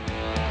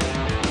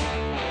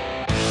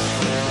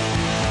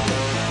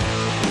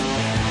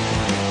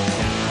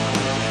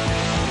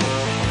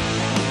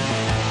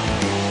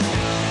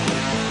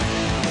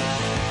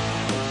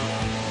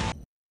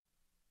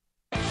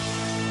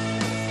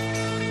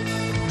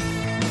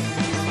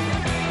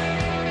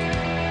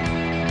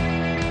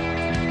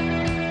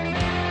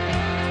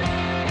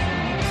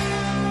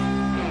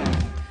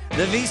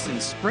 The VSiN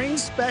Spring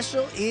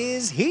Special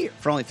is here.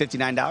 For only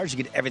 $59,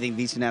 you get everything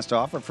VSiN has to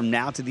offer from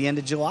now to the end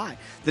of July.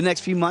 The next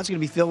few months are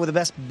going to be filled with the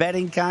best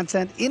betting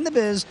content in the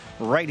biz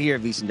right here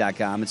at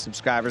VSiN.com. And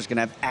subscribers can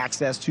have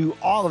access to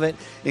all of it,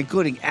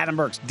 including Adam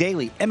Burke's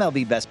daily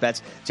MLB best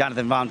bets.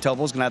 Jonathan Von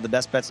Tobel is going to have the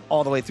best bets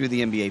all the way through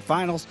the NBA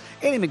Finals.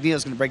 Andy McNeil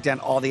is going to break down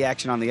all the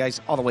action on the ice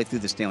all the way through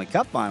the Stanley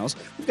Cup Finals.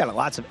 We've got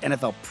lots of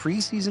NFL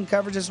preseason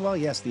coverage as well.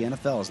 Yes, the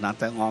NFL is not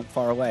that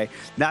far away.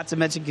 Not to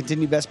mention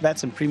continued best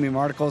bets and premium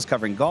articles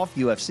covering golf,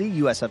 UFC,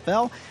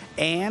 USFL,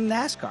 and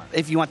NASCAR.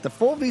 If you want the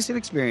full VSiN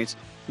experience,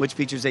 which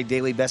features a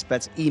daily best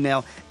bets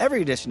email,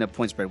 every edition of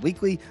Point Spread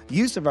Weekly,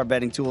 use of our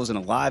betting tools, and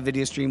a live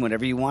video stream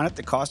whenever you want it,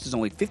 the cost is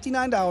only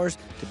 $59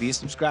 to be a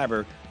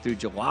subscriber through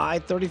July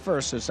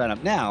 31st. So sign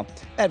up now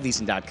at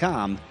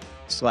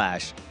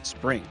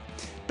VSiN.com/spring.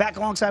 Back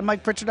alongside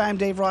Mike Pritchard, I am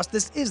Dave Ross.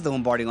 This is the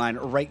Lombardi Line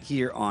right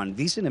here on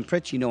VSiN. And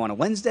Pritch, on a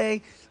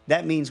Wednesday,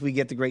 that means we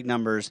get the great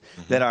numbers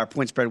that our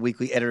Point Spread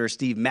Weekly editor,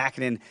 Steve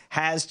Makinen,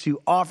 has to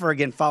offer.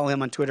 Again, follow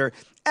him on Twitter,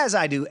 as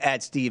I do,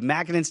 at Steve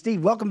Makinen.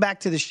 Steve, welcome back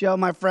to the show,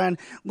 my friend.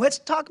 Let's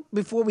talk,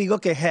 before we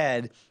look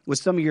ahead, with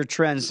some of your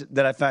trends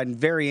that I find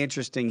very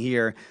interesting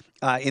here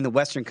in the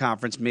Western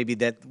Conference, maybe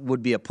that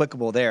would be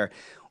applicable there.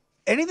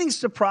 Anything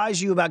surprise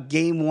you about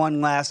Game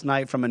 1 last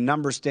night from a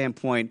number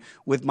standpoint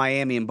with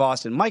Miami and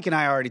Boston? Mike and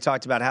I already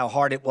talked about how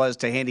hard it was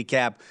to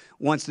handicap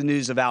once the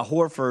news of Al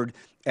Horford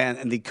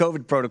and the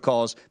COVID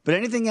protocols. But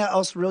anything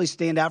else really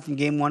stand out from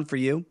Game 1 for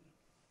you?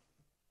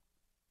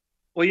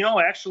 Well,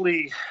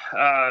 actually,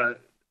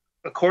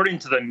 according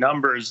to the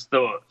numbers,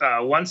 though,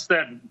 once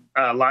that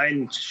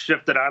line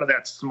shifted out of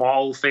that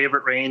small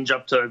favorite range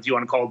up to, if you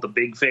want to call it the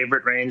big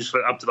favorite range,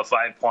 up to the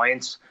 5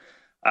 points,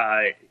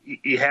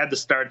 you had to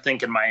start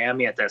thinking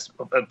Miami at this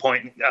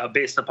point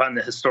based upon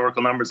the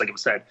historical numbers, like I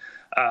said.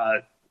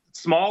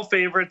 Small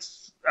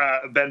favorites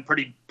have been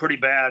pretty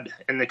bad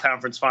in the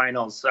conference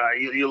finals.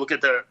 You look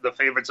at the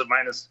favorites of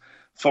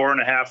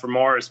 -4.5 or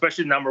more,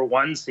 especially number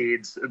one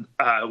seeds.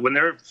 When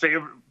they're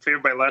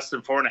favored by less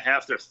than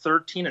 4.5, they're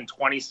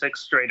 13-26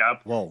 straight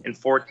up, and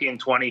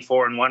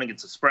 14-24-1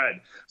 against the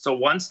spread. So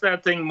once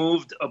that thing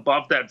moved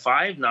above that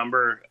 5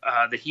 number,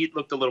 the Heat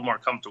looked a little more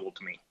comfortable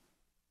to me.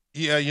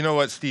 Yeah, you know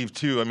what, Steve,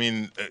 too? I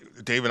mean,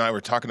 Dave and I were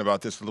talking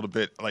about this a little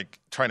bit, like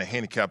trying to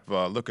handicap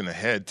looking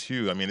ahead,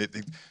 too. I mean, it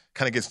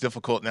kind of gets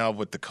difficult now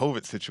with the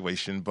COVID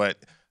situation, but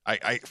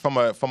I from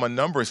a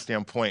numbers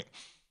standpoint,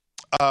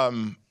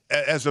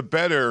 as a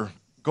bettor,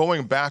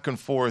 going back and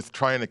forth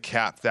trying to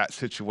cap that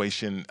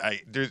situation,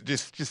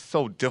 there's just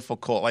so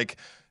difficult. Like,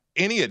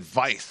 any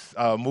advice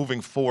moving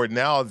forward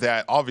now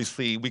that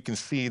obviously we can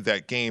see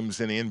that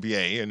games in the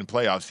NBA and the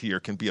playoffs here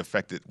can be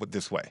affected with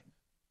this way?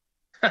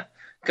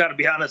 Got to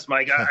be honest,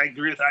 Mike. I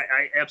agree with.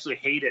 I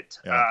absolutely hate it.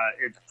 Yeah.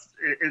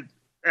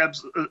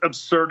 It's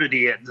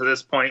absurdity to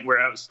this point where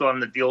I was still having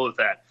to deal with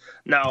that.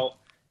 Now,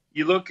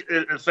 you look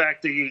at the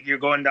fact that you're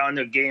going down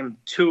to game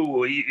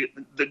 2.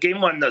 The game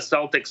 1, the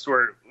Celtics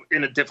were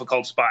in a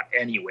difficult spot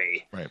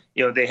anyway. Right.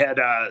 You know,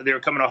 they were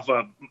coming off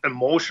a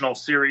emotional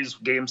series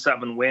Game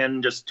 7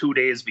 win just 2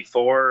 days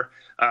before.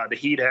 The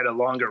Heat had a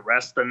longer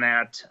rest than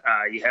that.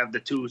 You have the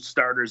 2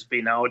 starters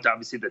being out.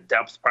 Obviously, the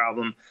depth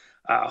problem.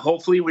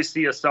 Hopefully we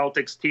see a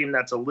Celtics team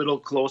that's a little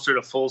closer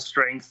to full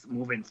strength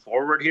moving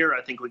forward here.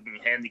 I think we can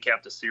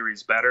handicap the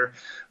series better.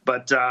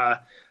 But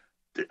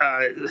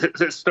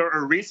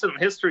recent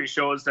history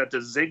shows that the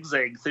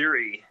zigzag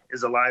theory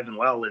is alive and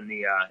well in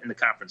the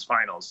conference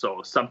finals.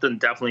 So something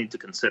definitely to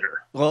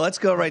consider. Well, let's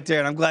go right there.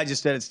 And I'm glad you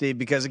said it, Steve,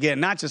 because, again,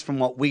 not just from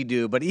what we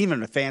do, but even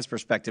from a fan's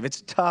perspective,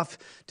 it's tough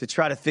to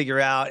try to figure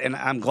out. And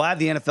I'm glad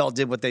the NFL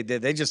did what they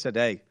did. They just said,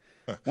 hey,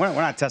 we're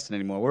not testing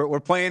anymore. We're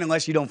playing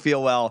unless you don't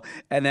feel well,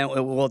 and then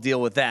we'll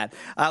deal with that.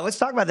 Let's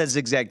talk about that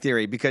zigzag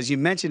theory, because you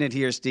mentioned it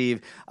here,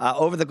 Steve.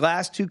 Over the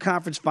last 2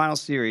 conference final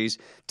series,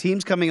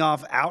 teams coming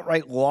off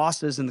outright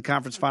losses in the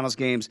conference finals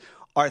games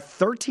are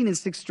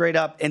 13-6 straight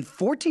up and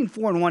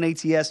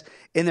 14-4-1 ATS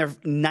in their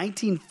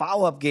 19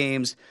 follow-up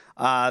games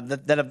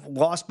that have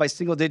lost by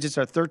single digits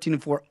are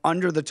 13-4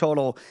 under the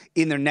total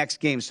in their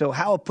next game. So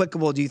how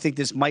applicable do you think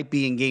this might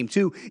be in game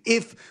 2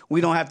 if we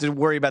don't have to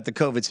worry about the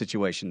COVID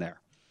situation there?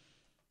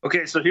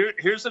 Okay, so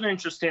here's an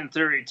interesting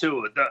theory,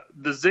 too.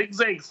 The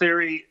zigzag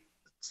theory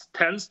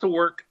tends to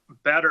work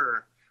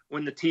better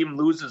when the team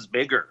loses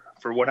bigger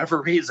for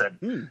whatever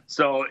reason.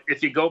 So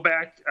if you go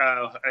back,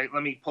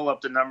 let me pull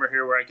up the number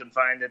here where I can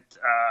find it.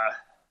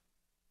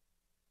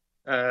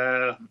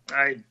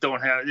 I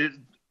don't have it.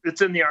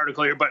 It's in the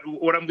article here, but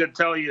what I'm going to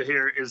tell you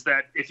here is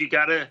that if you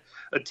got a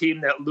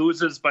team that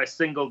loses by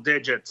single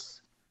digits,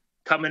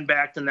 coming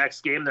back the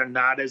next game, they're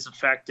not as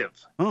effective.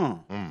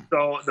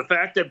 So the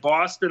fact that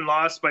Boston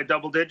lost by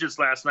double digits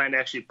last night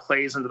actually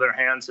plays into their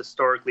hands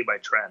historically by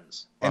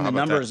trends. And the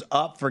number is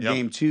up for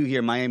game 2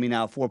 here. Miami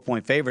now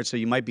 4-point favorite, so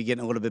you might be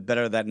getting a little bit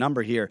better of that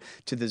number here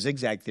to the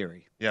zigzag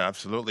theory. Yeah,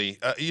 absolutely.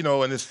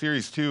 In this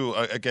series, too,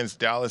 against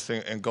Dallas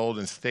and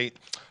Golden State,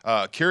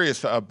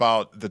 curious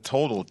about the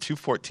total,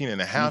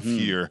 214.5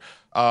 here.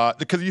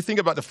 Because you think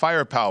about the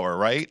firepower,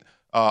 right,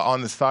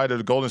 on the side of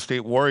the Golden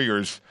State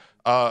Warriors.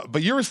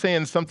 But you were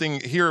saying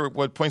something here,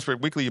 what Point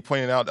Spread Weekly you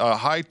pointed out,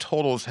 high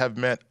totals have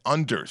meant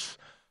unders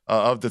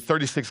of the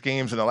 36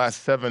 games in the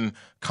last 7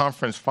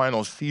 conference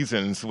final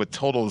seasons with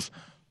totals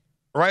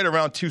right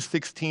around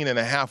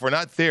 216.5. We're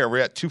not there. We're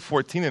at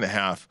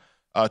 214.5.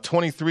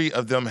 23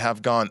 of them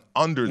have gone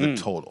under the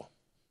total.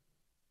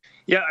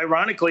 Yeah,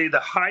 ironically, the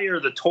higher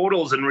the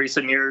totals in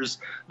recent years,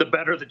 the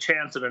better the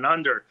chance at an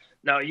under.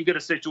 Now, you get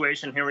a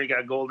situation here where you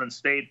got Golden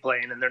State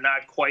playing, and they're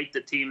not quite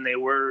the team they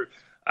were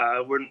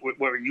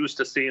we're used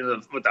to seeing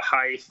with the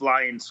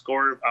high-flying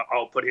score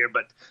output here.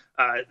 But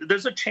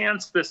there's a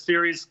chance this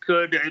series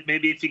could,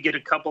 maybe if you get a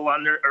couple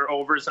under or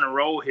overs in a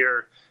row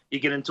here, you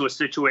get into a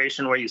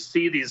situation where you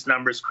see these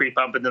numbers creep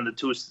up into the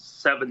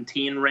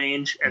 217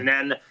 range, and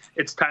then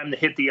it's time to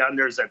hit the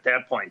unders at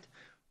that point.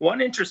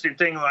 One interesting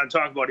thing I want to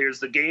talk about here is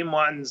the game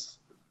 1's.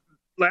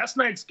 Last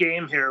night's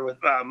game here with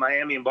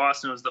Miami and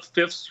Boston was the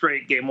 5th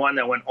straight game 1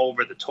 that went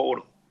over the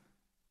total.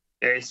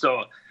 Okay,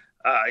 so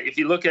if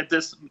you look at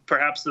this,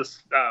 perhaps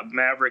this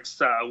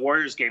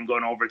Mavericks-Warriors game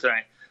going over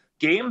tonight,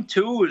 game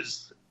 2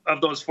 is of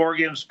those 4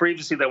 games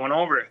previously that went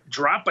over,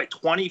 dropped by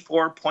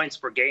 24 points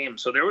per game.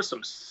 So there was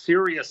some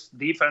serious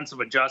defensive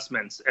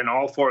adjustments, and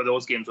all 4 of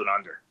those games went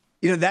under.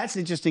 That's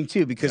interesting,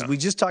 too, because we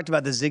just talked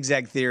about the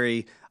zigzag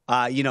theory,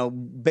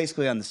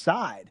 basically on the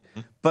side.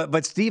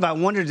 But Steve, I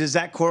wonder, does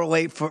that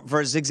correlate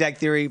for a zigzag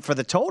theory for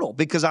the total?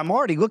 Because I'm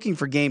already looking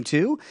for game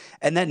 2,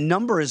 and that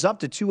number is up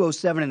to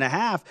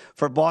 207.5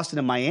 for Boston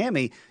and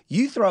Miami.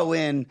 You throw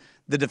in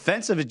the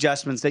defensive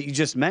adjustments that you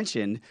just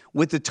mentioned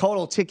with the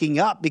total ticking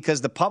up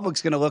because the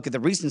public's going to look at the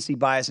recency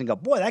bias and go,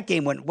 boy, that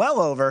game went well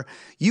over.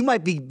 You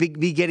might be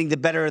getting the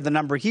better of the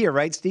number here,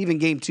 right, Steve, in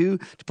game 2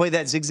 to play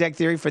that zigzag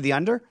theory for the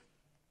under?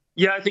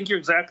 Yeah, I think you're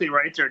exactly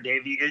right there,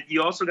 Dave.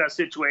 You also got a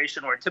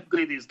situation where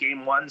typically these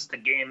game 1s to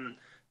game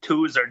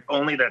 2s are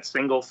only that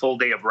single full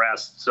day of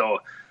rest. So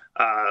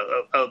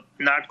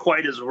Not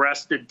quite as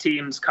rested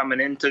teams coming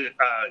into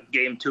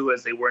game 2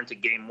 as they were into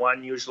game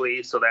 1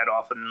 usually, so that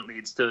often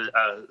leads to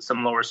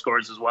some lower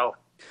scores as well.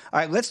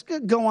 All right, let's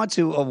go on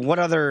to what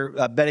other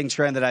betting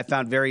trend that I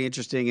found very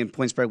interesting in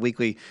Point Spread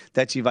Weekly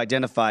that you've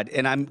identified.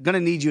 And I'm going to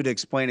need you to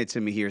explain it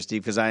to me here,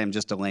 Steve, because I am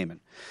just a layman.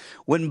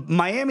 When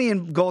Miami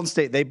and Golden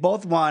State, they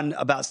both won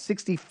about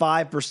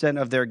 65%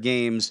 of their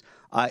games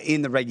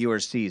in the regular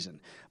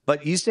season.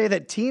 But you say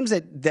that teams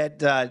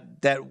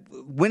that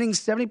winning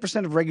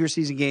 70% of regular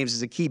season games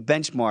is a key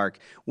benchmark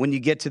when you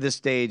get to this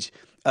stage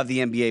of the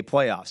NBA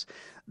playoffs.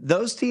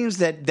 Those teams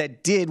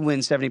that did win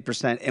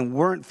 70% and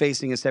weren't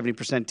facing a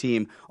 70%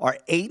 team are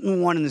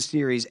 8-1 in the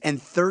series and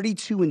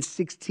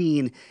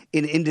 32-16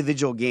 in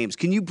individual games.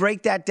 Can you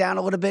break that down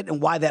a little bit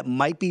and why that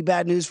might be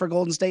bad news for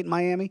Golden State and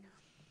Miami?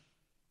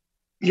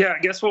 Yeah,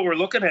 I guess what we're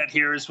looking at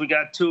here is we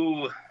got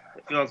two,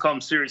 if you want to call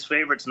them series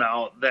favorites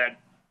now, that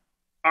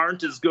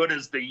aren't as good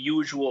as the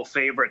usual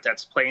favorite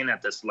that's playing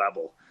at this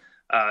level.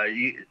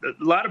 A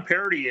lot of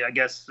parity, I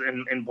guess,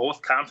 in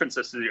both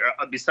conferences,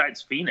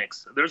 besides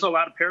Phoenix. There's a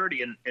lot of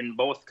parity in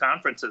both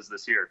conferences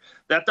this year.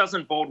 That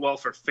doesn't bode well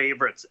for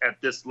favorites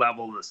at this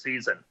level of the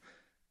season.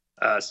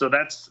 So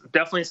that's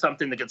definitely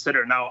something to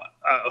consider. Now,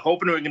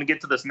 hoping we're going to get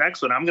to this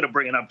next one, I'm going to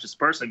bring it up just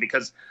personally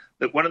because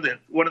one of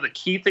the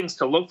key things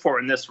to look for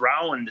in this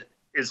round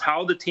is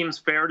how the teams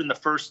fared in the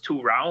first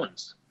 2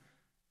 rounds.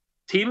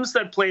 Teams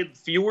that played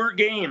fewer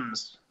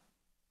games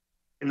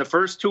in the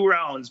first 2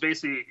 rounds,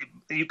 basically,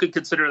 you could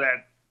consider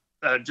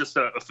that just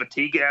a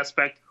fatigue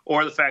aspect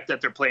or the fact that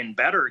they're playing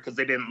better because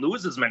they didn't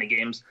lose as many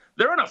games.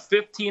 They're on a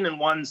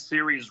 15-1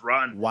 series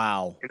run.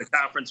 Wow. In the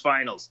conference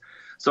finals.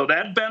 So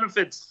that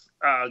benefits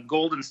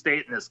Golden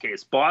State in this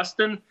case.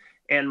 Boston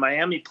and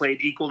Miami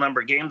played equal number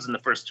of games in the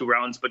first 2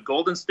 rounds, but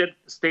Golden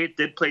State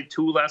did play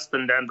 2 less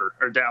than Denver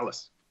or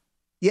Dallas.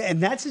 Yeah,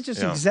 and that's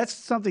interesting because that's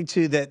something,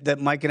 too, that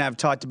Mike and I have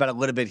talked about a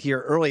little bit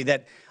here early,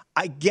 that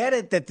I get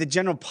it that the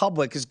general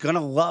public is going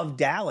to love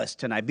Dallas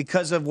tonight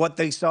because of what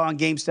they saw in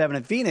Game 7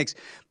 in Phoenix.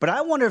 But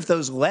I wonder if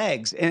those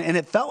legs, and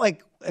it felt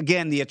like,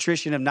 again, the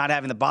attrition of not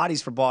having the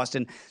bodies for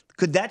Boston,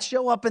 could that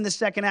show up in the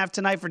second half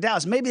tonight for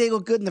Dallas? Maybe they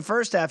look good in the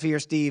first half here,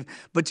 Steve.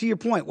 But to your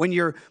point, when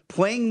you're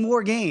playing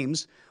more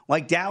games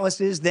like Dallas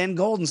is than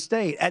Golden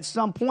State, at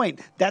some point,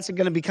 that's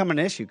going to become an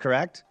issue,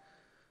 correct?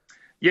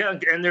 Yeah,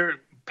 and they're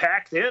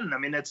packed in. I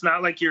mean, it's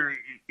not like you're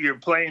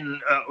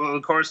playing over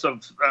the course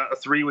of a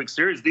 3-week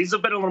series. These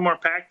have been a little more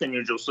packed than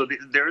usual, so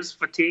there's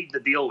fatigue to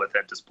deal with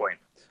at this point.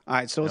 All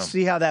right, so let's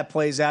see how that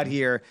plays out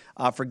here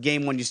for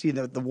Game 1. You see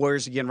the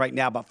Warriors again right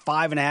now, about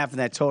 5.5 in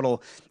that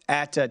total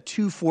at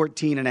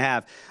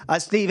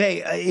 214.5. Steve,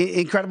 hey,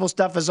 incredible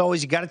stuff as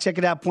always. You got to check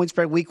it out, Point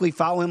Spread Weekly.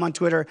 Follow him on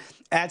Twitter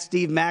at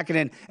Steve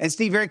Makinen. And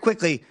Steve, very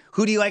quickly,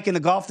 who do you like in the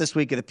golf this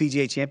week at the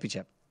PGA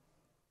Championship?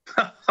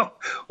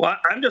 Well,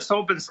 I'm just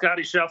hoping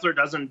Scotty Scheffler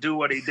doesn't do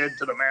what he did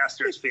to the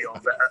Masters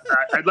field.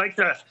 I'd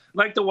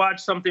like to watch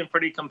something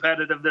pretty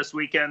competitive this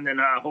weekend, and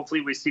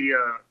hopefully we see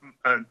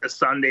a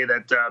Sunday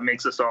that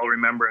makes us all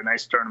remember a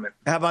nice tournament.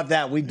 How about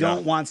that? We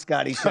don't want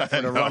Scotty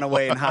Scheffler to run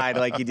away and hide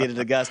like he did at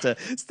Augusta.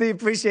 Steve,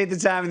 appreciate the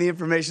time and the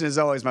information as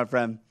always, my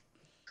friend.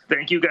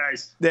 Thank you,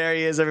 guys. There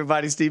he is,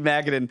 everybody. Steve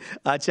Makinen.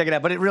 Check it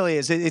out. But it really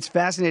is. It's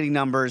fascinating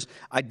numbers.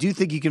 I do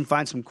think you can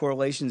find some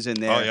correlations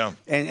in there. Oh, yeah.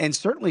 And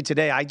certainly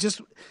today,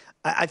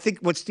 I think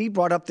what Steve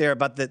brought up there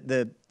about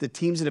the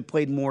teams that have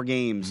played more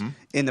games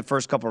in the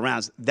first couple of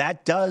rounds,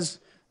 that's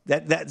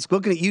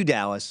looking at you,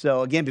 Dallas.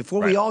 So, again,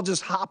 before we all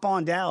just hop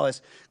on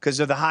Dallas because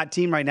they're the hot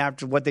team right now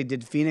after what they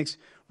did to Phoenix,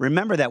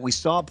 remember that. We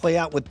saw it play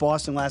out with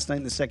Boston last night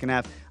in the second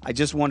half. I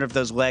just wonder if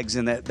those legs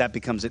and that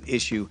becomes an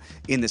issue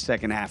in the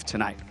second half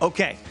tonight.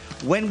 Okay,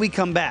 when we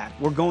come back,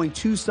 we're going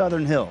to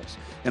Southern Hills.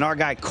 And our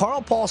guy,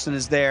 Carl Paulson,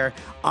 is there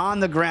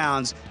on the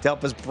grounds to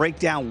help us break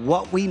down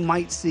what we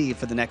might see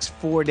for the next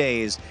 4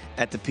 days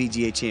at the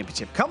PGA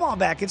Championship. Come on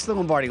back. It's the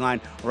Lombardi Line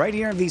right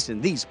here in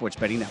VSiN, the Sports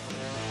Betting Network.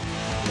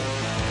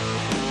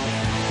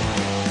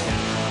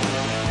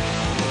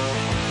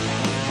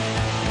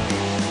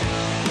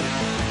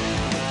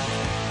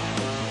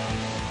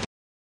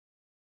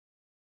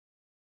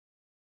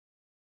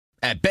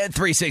 At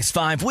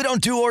Bet365, we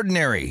don't do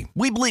ordinary.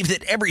 We believe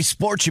that every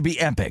sport should be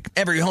epic.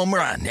 Every home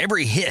run,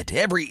 every hit,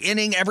 every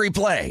inning, every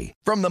play.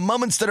 From the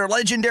moments that are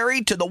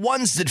legendary to the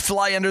ones that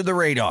fly under the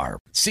radar.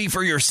 See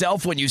for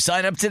yourself when you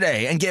sign up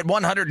today and get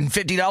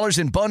 $150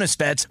 in bonus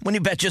bets when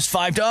you bet just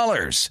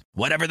 $5.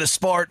 Whatever the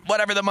sport,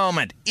 whatever the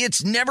moment,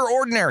 it's never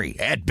ordinary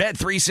at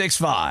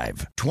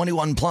Bet365.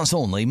 21 plus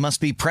only. Must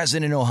be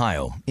present in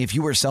Ohio. If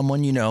you or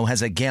someone you know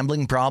has a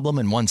gambling problem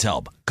and wants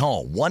help,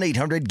 call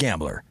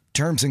 1-800-GAMBLER.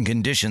 Terms and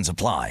conditions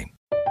apply.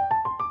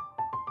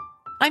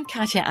 I'm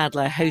Katya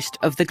Adler, host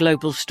of The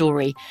Global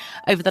Story.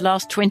 Over the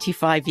last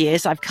 25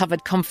 years, I've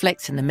covered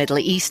conflicts in the Middle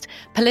East,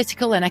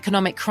 political and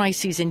economic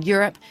crises in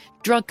Europe,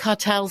 drug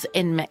cartels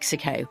in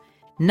Mexico.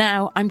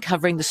 Now I'm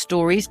covering the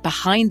stories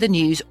behind the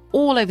news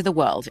all over the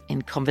world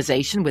in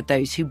conversation with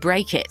those who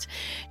break it.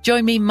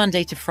 Join me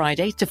Monday to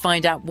Friday to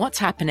find out what's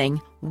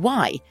happening,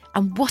 why,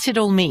 and what it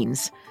all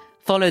means.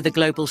 Follow The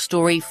Global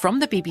Story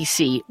from the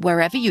BBC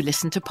wherever you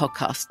listen to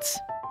podcasts.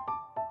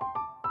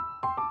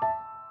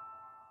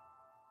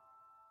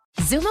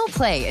 Xumo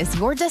Play is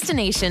your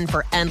destination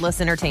for endless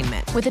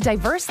entertainment. With a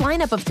diverse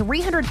lineup of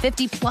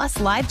 350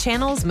 plus live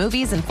channels,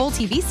 movies, and full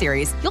TV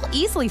series, you'll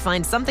easily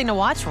find something to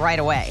watch right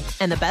away.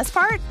 And the best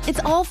part? It's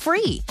all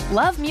free.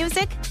 Love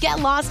music? Get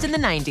lost in the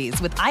 90s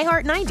with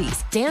iHeart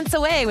 90s, dance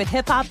away with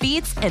hip-hop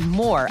beats, and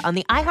more on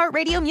the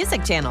iHeartRadio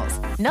music channels.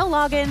 No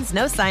logins,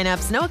 no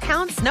signups, no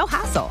accounts, no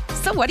hassle.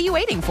 So what are you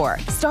waiting for?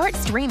 Start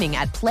streaming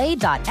at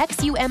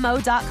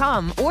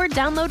play.xumo.com or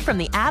download from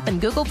the app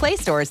and Google Play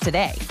stores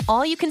today.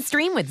 All you can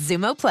stream with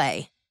Xumo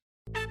Play.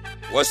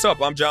 What's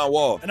up? I'm John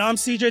Wall. And I'm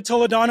CJ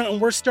Toledano,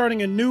 and we're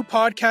starting a new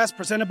podcast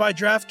presented by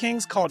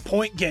DraftKings called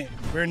Point Game.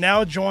 We're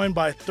now joined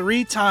by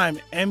three-time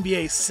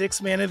NBA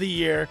Sixth Man of the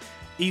Year,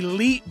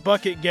 elite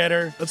bucket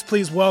getter. Let's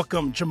please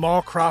welcome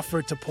Jamal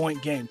Crawford to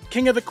Point Game.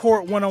 King of the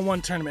Court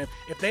one-on-one tournament.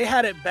 If they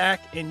had it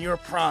back in your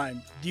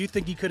prime, do you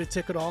think you could have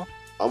took it all?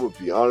 I'm going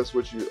to be honest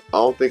with you. I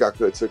don't think I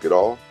could have took it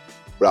all,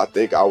 but I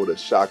think I would have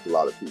shocked a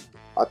lot of people.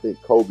 I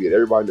think Kobe and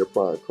everybody in their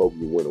prime, Kobe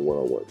would win a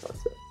one-on-one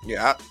contest.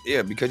 Yeah,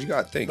 because you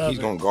got to think, he's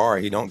going to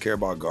guard. He don't care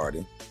about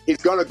guarding. He's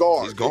going to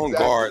guard. He's going to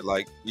guard.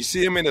 Like, you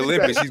see him in the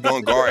Olympics, he's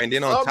going to guard. And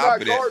then on top of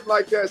that. I'm not guarding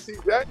like that,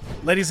 CJ.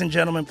 Ladies and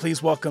gentlemen,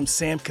 please welcome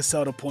Sam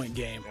Cassell to Point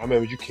Game. I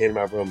remember you came in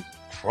my room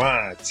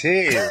crying,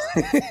 tears,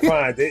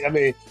 crying. I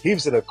mean, he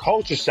was in a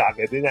culture shock.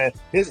 And then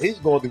he's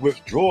going through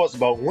withdrawals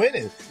about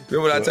winning.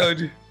 Remember what I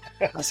told you?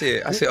 I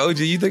said, OG,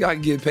 you think I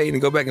can get paid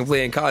and go back and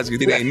play in college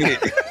because it ain't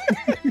it?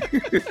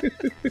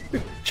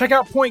 Check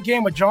out Point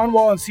Game with John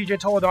Wall and CJ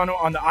Toledano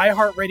on the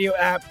iHeartRadio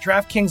app,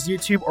 DraftKings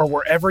YouTube, or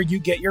wherever you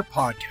get your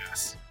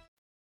podcasts.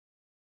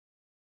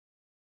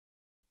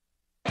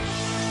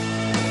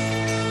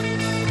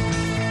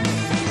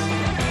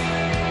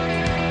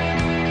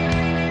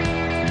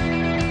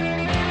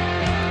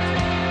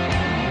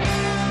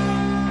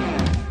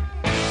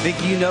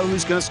 Think you know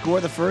who's going to score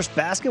the first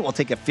basket? We'll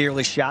take a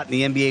fearless shot in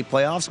the NBA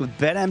playoffs with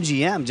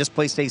BetMGM. Just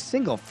place a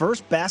single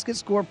first basket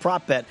score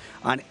prop bet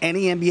on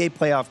any NBA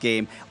playoff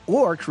game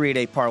or create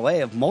a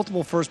parlay of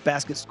multiple first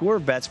basket score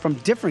bets from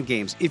different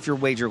games. If your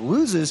wager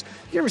loses,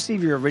 you can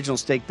receive your original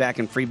stake back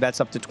and free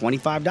bets up to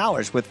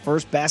 $25 with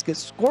first basket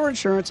score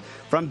insurance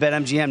from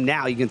BetMGM.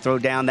 Now you can throw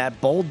down that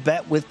bold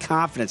bet with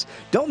confidence.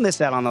 Don't miss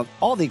out on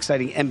all the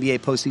exciting NBA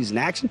postseason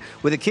action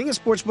with the king of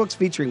sportsbooks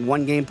featuring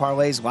one-game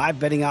parlays, live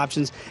betting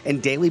options,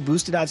 and daily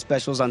boosted odds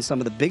specials on some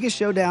of the biggest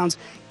showdowns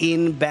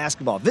in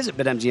basketball. Visit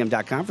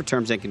BetMGM.com for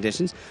terms and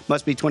conditions.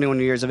 Must be 21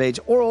 years of age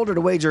or older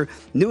to wager.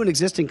 New and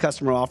existing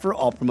customer offer.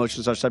 All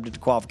promotions are subject to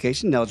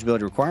qualification and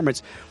eligibility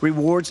requirements.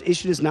 Rewards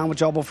issued as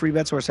non-withdrawable free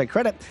bets or site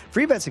credit.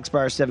 Free bets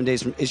expire 7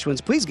 days from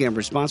issuance. Please gamble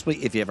responsibly.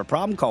 If you have a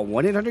problem, call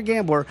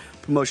 1-800-GAMBLER.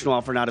 Promotional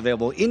offer not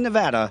available in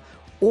Nevada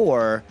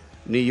or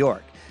New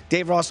York.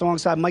 Dave Ross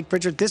alongside Mike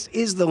Pritchard. This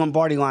is the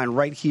Lombardi Line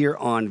right here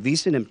on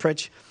VSiN and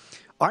Pritch.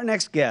 Our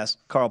next guest,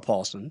 Carl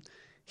Paulson,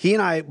 he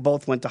and I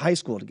both went to high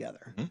school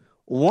together. Mm-hmm.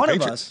 One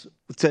Patriots. Of us,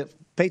 to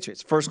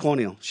Patriots, First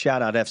Colonial,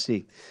 shout out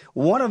FC.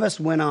 One of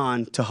us went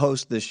on to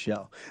host this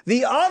show.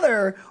 The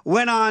other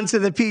went on to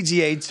the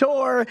PGA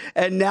Tour,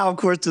 and now, of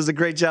course, does a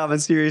great job on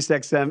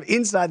SiriusXM,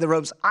 Inside the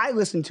Ropes. I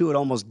listen to it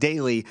almost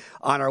daily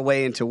on our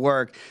way into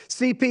work.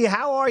 CP,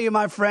 how are you,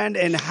 my friend,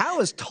 and how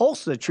is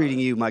Tulsa treating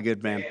you, my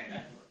good man?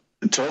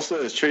 Tulsa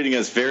is treating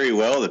us very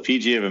well. The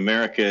PGA of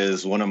America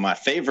is one of my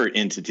favorite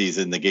entities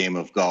in the game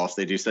of golf.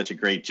 They do such a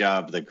great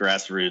job. The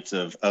grassroots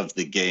of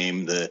the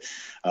game,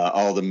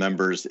 all the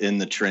members in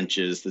the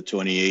trenches, the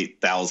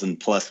 28,000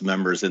 plus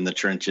members in the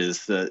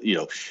trenches,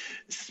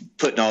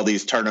 putting all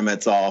these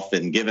tournaments off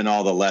and giving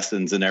all the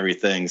lessons and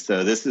everything.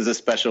 So this is a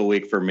special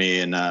week for me,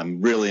 and I'm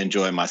really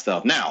enjoying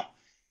myself. Now,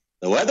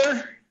 the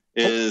weather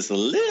is a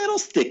little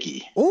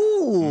sticky.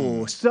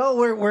 Ooh, so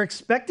we're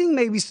expecting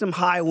maybe some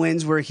high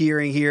winds we're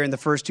hearing here in the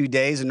first 2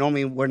 days, and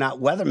normally we're not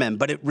weathermen,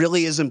 but it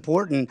really is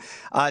important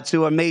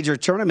to a major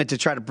tournament to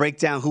try to break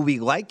down who we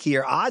like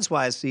here,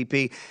 odds-wise,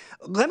 CP.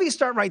 Let me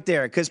start right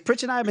there, because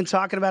Pritch and I have been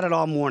talking about it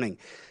all morning.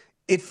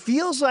 It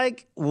feels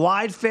like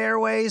wide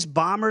fairways,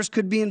 bombers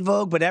could be in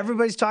vogue, but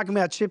everybody's talking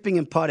about chipping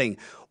and putting.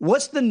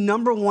 What's the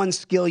number one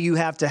skill you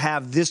have to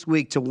have this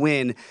week to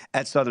win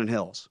at Southern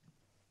Hills?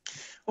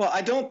 Well,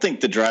 I don't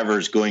think the driver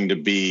is going to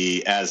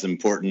be as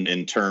important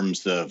in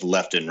terms of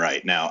left and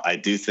right. Now, I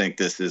do think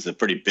this is a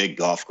pretty big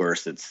golf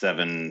course. It's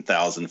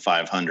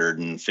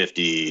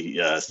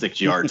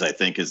 7,556 yards, I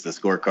think, is the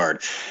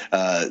scorecard.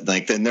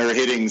 Then they're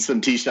hitting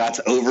some tee shots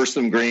over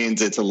some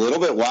greens. It's a little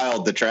bit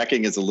wild. The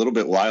tracking is a little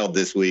bit wild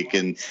this week,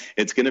 and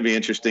it's going to be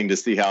interesting to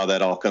see how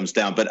that all comes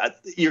down. But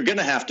you're going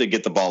to have to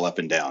get the ball up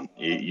and down.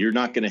 You're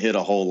not going to hit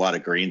a whole lot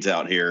of greens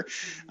out here.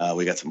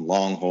 We got some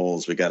long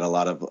holes. We got a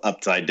lot of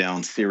upside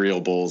down serial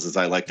bowls, as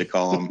I like to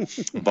call them.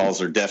 Balls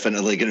are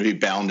definitely going to be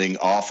bounding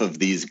off of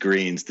these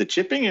greens. The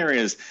chipping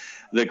areas,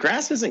 the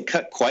grass isn't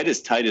cut quite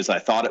as tight as I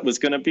thought it was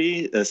going to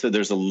be. So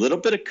there's a little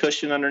bit of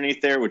cushion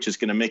underneath there, which is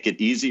going to make it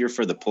easier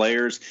for the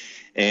players.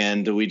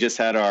 And we just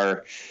had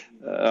our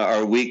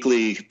our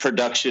weekly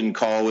production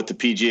call with the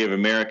PGA of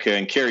America,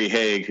 and Kerry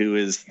Haig, who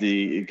is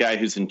the guy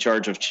who's in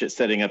charge of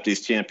setting up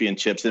these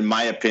championships, in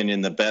my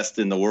opinion, the best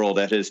in the world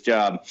at his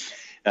job.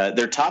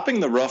 They're topping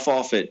the rough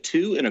off at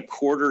 2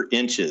 1/4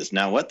 inches.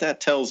 Now, what that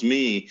tells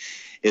me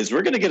is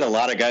we're going to get a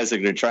lot of guys that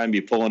are going to try and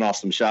be pulling off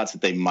some shots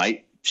that they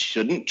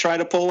shouldn't try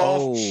to pull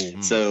off.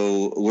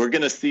 So we're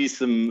going to see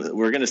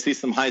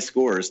some high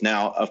scores.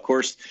 Now, of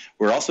course,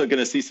 we're also going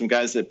to see some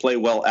guys that play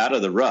well out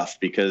of the rough,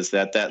 because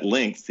at that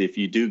length, if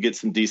you do get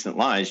some decent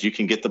lines, you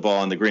can get the ball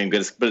on the green. But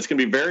it's going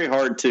to be very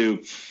hard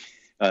to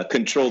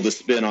control the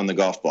spin on the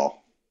golf ball.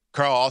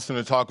 Carl, awesome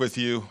to talk with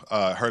you.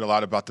 Heard a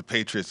lot about the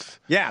Patriots.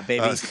 Yeah,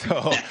 baby.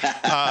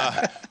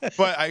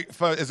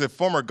 But as a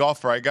former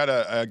golfer, I got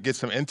to get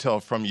some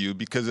intel from you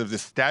because of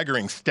this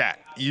staggering stat.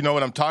 You know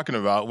what I'm talking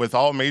about. With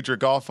all major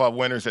golf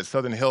winners at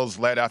Southern Hills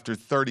led after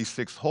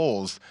 36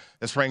 holes,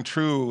 that's rang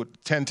true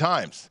 10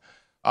 times.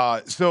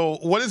 So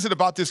what is it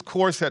about this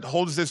course that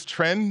holds this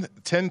trend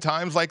 10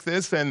 times like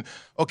this? And,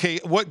 okay,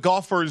 what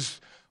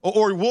golfers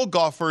or will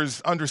golfers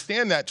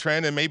understand that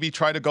trend and maybe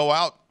try to go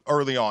out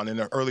early on in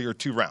the earlier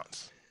 2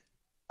 rounds?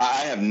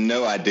 I have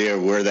no idea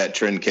where that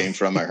trend came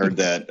from. I heard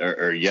that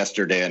or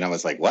yesterday, and I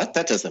was like, what?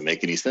 That doesn't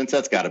make any sense.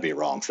 That's got to be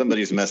wrong.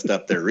 Somebody's messed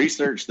up their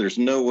research. There's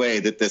no way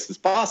that this is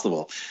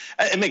possible.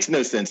 It makes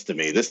no sense to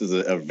me. This is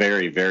a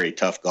very, very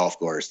tough golf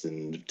course,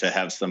 and to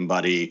have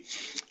somebody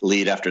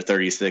lead after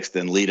 36,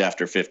 then lead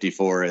after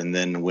 54, and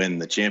then win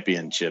the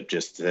championship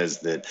just says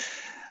that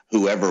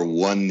whoever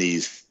won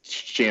these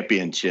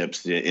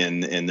championships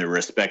in their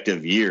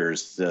respective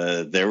years,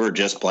 they were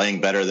just playing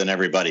better than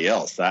everybody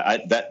else.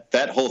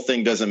 That whole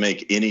thing doesn't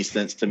make any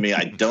sense to me.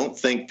 I don't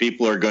think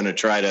people are going to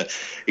try to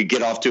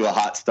get off to a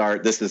hot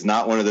start. This is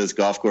not one of those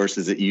golf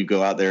courses that you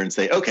go out there and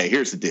say, okay,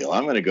 here's the deal.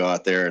 I'm going to go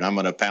out there and I'm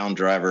going to pound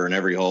driver in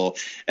every hole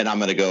and I'm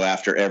going to go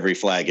after every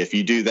flag. If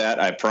you do that,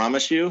 I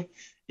promise you,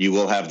 you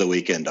will have the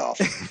weekend off.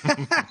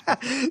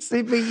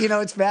 See, but,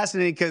 it's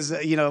fascinating because,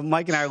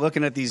 Mike and I are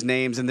looking at these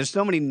names, and there's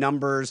so many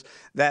numbers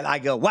that I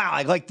go, wow,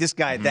 I like this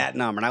guy at that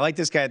number, and I like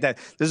this guy at that.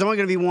 There's only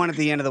going to be one at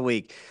the end of the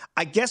week.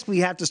 I guess we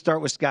have to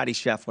start with Scotty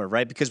Scheffler,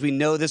 right? Because we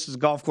know this is a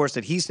golf course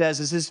that he says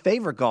is his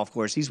favorite golf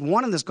course. He's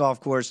won on this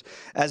golf course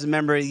as a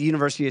member of the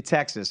University of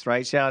Texas,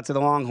 right? Shout out to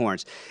the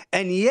Longhorns.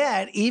 And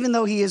yet, even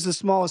though he is the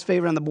smallest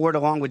favorite on the board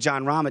along with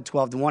John Rahm at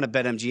 12-1 at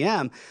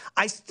BetMGM,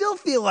 I still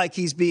feel like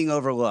he's being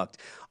overlooked.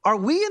 Are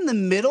we in the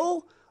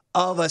middle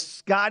of a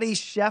Scotty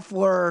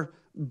Scheffler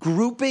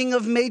grouping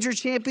of major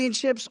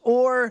championships,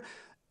 or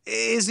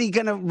is he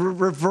going to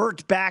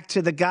revert back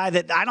to the guy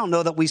that I don't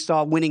know that we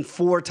saw winning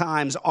 4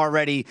 times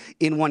already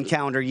in one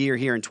calendar year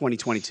here in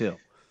 2022?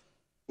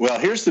 Well,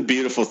 here's the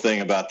beautiful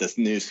thing about this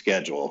new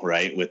schedule,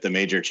 right? With the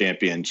major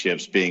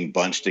championships being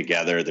bunched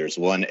together, there's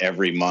one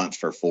every month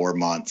for 4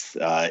 months.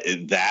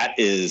 That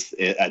is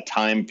a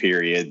time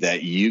period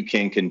that you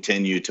can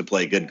continue to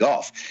play good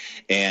golf.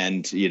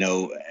 And,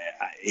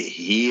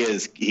 he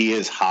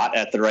is hot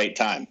at the right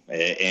time.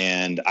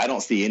 And I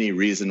don't see any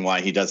reason why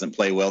he doesn't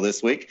play well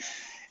this week.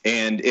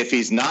 And if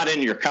he's not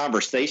in your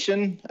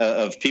conversation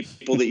of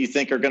people that you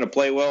think are going to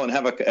play well and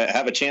have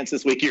a chance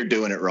this week, you're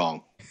doing it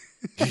wrong.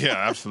 Yeah,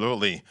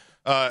 absolutely.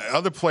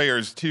 Other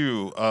players,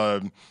 too,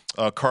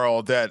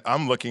 Carl, that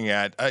I'm looking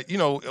at,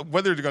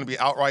 whether they're going to be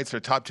outrights or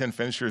top 10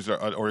 finishers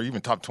or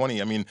even top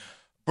 20. I mean,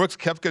 Brooks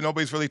Koepka,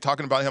 nobody's really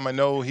talking about him. I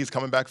know he's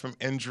coming back from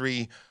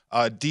injury.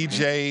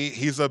 DJ,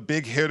 he's a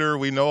big hitter.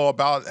 We know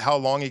about how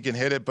long he can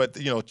hit it, but,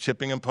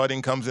 chipping and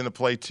putting comes into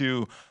play,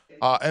 too.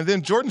 And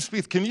then Jordan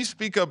Spieth, can you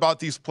speak about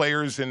these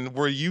players and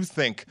where you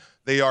think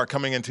they are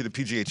coming into the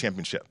PGA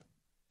Championship?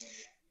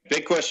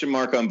 Big question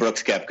mark on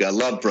Brooks Koepka. I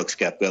love Brooks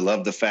Koepka. I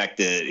love the fact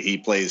that he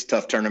plays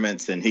tough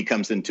tournaments and he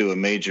comes into a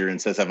major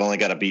and says, I've only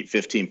got to beat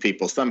 15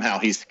 people. Somehow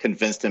he's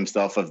convinced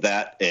himself of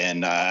that.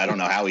 And I don't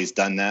know how he's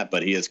done that,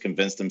 but he has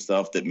convinced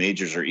himself that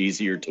majors are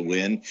easier to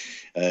win.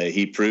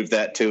 He proved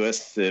that to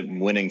us,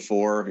 winning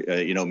 4,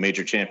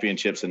 major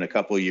championships in a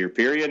couple-year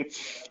period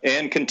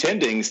and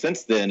contending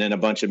since then in a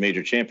bunch of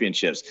major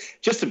championships.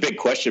 Just a big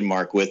question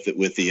mark with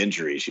the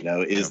injuries.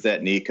 Is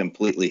that knee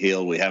completely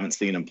healed? We haven't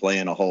seen him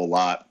playing a whole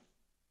lot.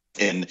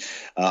 And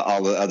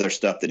all the other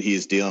stuff that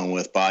he's dealing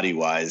with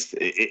body-wise,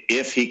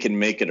 if he can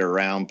make it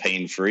around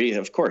pain-free,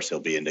 of course he'll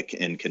be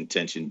in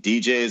contention.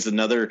 DJ is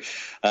another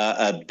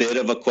a bit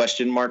of a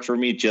question mark for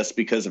me just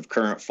because of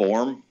current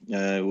form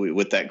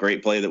with that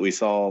great play that we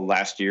saw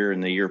last year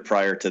and the year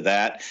prior to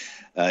that.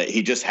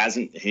 He just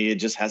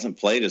hasn't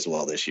played as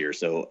well this year.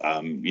 So,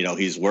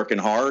 he's working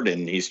hard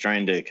and he's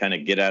trying to kind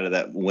of get out of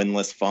that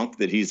winless funk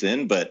that he's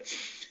in, but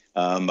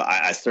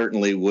I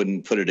certainly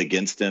wouldn't put it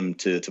against him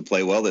to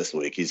play well this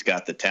week. He's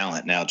got the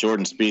talent. Now,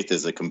 Jordan Spieth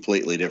is a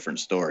completely different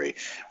story.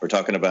 We're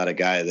talking about a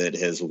guy that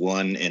has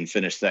won and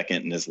finished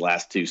second in his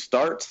last 2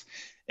 starts.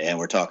 And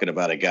we're talking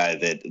about a guy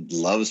that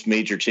loves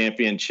major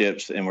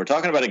championships. And we're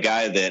talking about a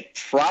guy that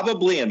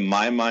probably in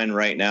my mind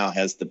right now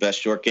has the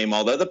best short game,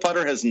 although the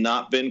putter has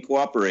not been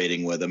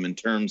cooperating with him in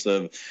terms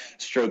of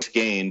strokes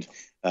gained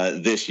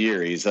this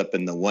year. He's up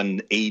in the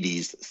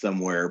 180s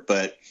somewhere,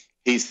 but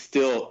he's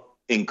still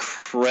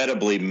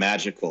incredibly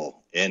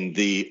magical, and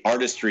the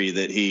artistry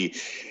that he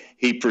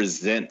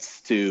presents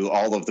to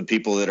all of the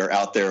people that are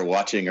out there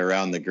watching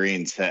around the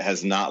greens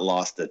has not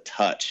lost a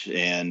touch.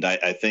 And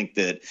I think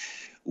that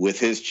with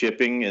his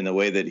chipping and the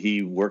way that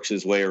he works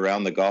his way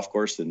around the golf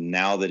course, and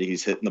now that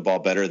he's hitting the ball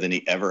better than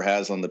he ever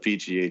has on the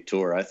PGA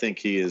Tour, I think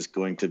he is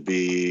going to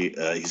be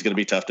he's going to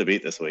be tough to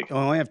beat this week. I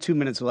only have 2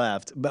 minutes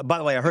left. But by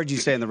the way, I heard you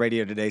say on the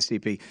radio today,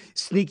 CP,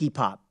 sneaky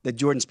pop, that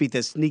Jordan Spieth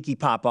has sneaky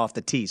pop off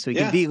the tee. So he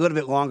can be a little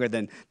bit longer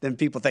than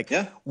people think.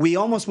 Yeah. We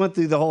almost went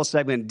through the whole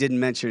segment and didn't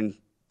mention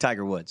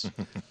Tiger Woods.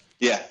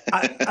 Yeah.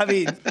 I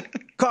mean,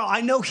 Carl,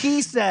 I know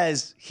he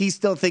says he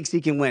still thinks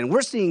he can win.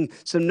 We're seeing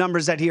some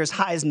numbers that here as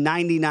high as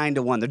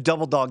 99-1. They're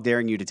double dog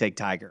daring you to take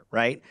Tiger,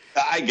 right?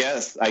 I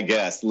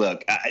guess.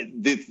 Look,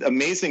 the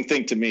amazing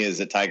thing to me is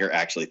that Tiger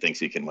actually thinks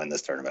he can win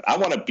this tournament. I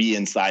want to be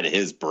inside of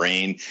his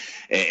brain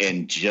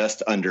and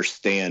just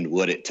understand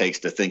what it takes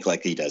to think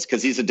like he does,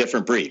 because he's a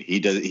different breed.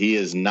 He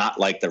is not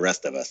like the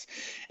rest of us.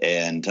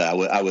 And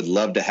I would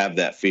love to have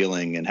that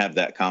feeling and have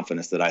that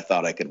confidence that I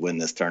thought I could win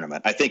this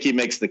tournament. I think he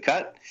makes the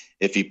cut.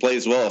 If he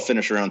plays well, I'll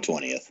finish around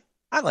 20th.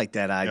 I like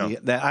that idea.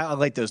 Yeah. I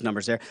like those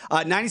numbers there.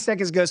 90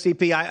 seconds ago,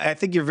 CP. I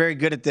think you're very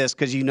good at this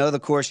because you know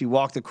the course, you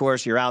walk the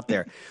course, you're out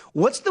there.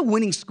 What's the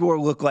winning score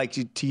look like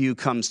to you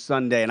come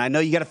Sunday? And I know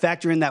you got to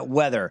factor in that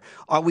weather.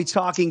 Are we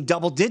talking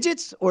double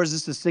digits, or is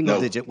this a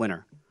single-digit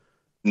winner?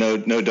 No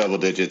double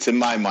digits in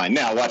my mind.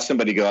 Now, watch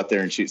somebody go out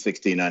there and shoot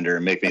 16 under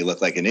and make me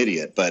look like an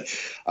idiot. But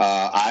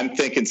I'm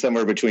thinking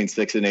somewhere between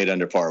 6 and 8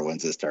 under par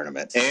wins this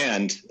tournament.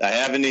 And I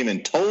haven't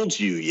even told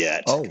you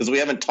yet because we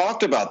haven't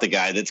talked about the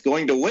guy that's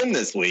going to win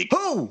this week.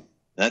 Who?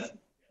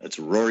 That's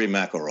Rory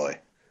McIlroy.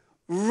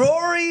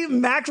 Rory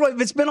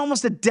McIlroy. It's been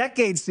almost a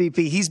decade,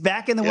 CP. He's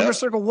back in the winner's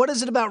circle. What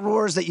is it about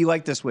Roars that you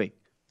like this week?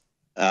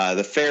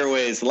 The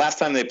fairways, last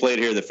time they played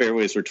here, the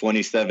fairways were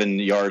 27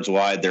 yards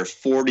wide. They're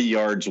 40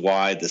 yards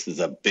wide. This is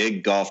a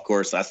big golf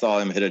course. I saw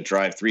him hit a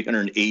drive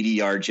 380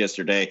 yards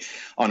yesterday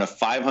on a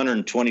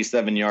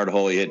 527-yard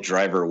hole. He hit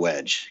driver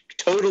wedge.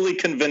 Totally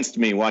convinced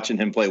me watching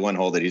him play one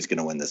hole that he's going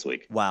to win this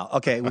week. Wow.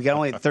 Okay, we got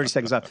only 30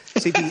 seconds left.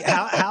 CP,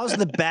 how's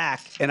the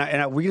back? And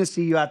we're going to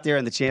see you out there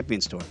in the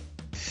Champions Tour.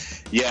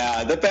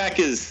 Yeah, the back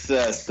is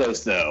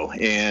so-so.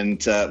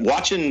 And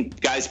watching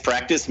guys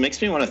practice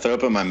makes me want to throw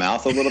up in my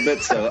mouth a little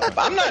bit. So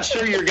I'm not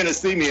sure you're going to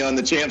see me on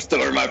the Champs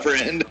Tour, my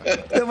friend.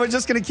 Then we're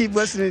just going to keep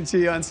listening to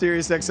you on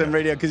Sirius XM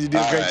Radio because you do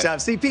a great job.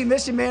 CP,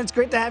 miss you, man. It's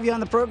great to have you on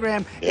the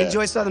program. Yeah.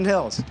 Enjoy Southern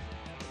Hills.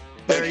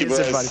 Thank you,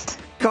 boys. Buddy.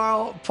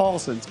 Carl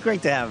Paulson. It's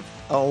great to have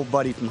an old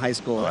buddy from high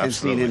school and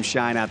seeing him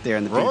shine out there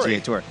in the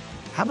PGA Tour.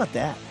 How about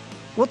that?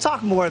 We'll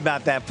talk more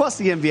about that, plus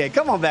the NBA.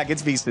 Come on back.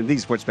 It's VSiN, the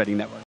Sports Betting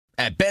Network.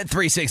 At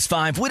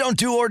Bet365, we don't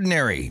do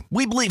ordinary.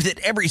 We believe that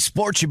every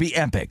sport should be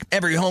epic.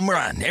 Every home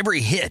run,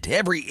 every hit,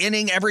 every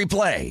inning, every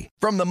play.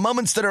 From the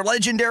moments that are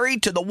legendary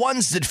to the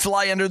ones that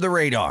fly under the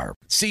radar.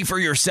 See for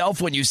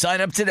yourself when you sign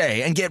up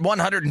today and get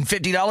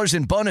 $150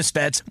 in bonus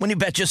bets when you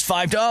bet just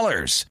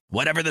 $5.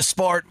 Whatever the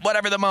sport,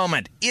 whatever the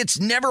moment, it's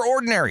never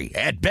ordinary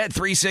at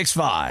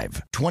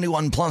Bet365.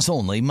 21 plus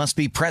only. Must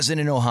be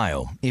present in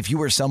Ohio. If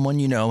you or someone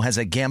you know has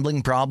a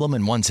gambling problem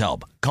and wants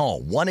help,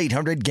 call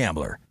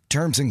 1-800-GAMBLER.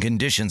 Terms and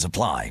conditions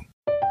apply.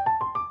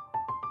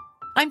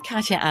 I'm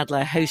Katya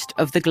Adler, host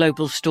of The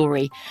Global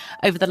Story.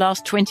 Over the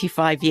last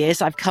 25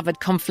 years, I've covered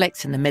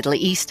conflicts in the Middle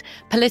East,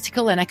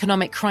 political and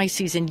economic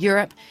crises in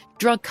Europe,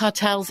 drug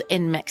cartels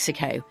in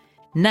Mexico.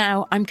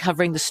 Now I'm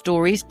covering the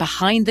stories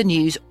behind the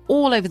news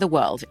all over the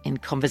world in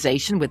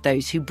conversation with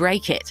those who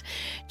break it.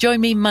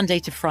 Join me Monday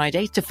to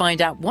Friday to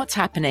find out what's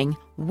happening,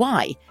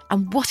 why,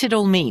 and what it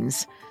all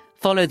means.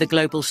 Follow The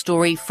Global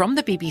Story from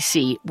the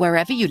BBC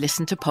wherever you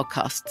listen to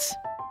podcasts.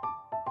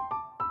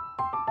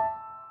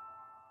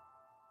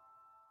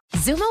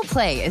 Xumo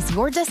Play is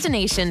your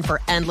destination for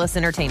endless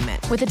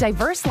entertainment. With a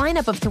diverse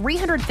lineup of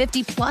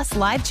 350-plus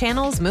live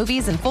channels,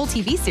 movies, and full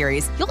TV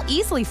series, you'll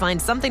easily find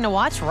something to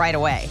watch right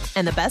away.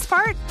 And the best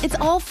part? It's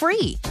all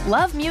free.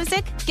 Love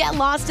music? Get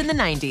lost in the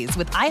 90s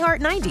with iHeart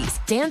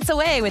 90s, dance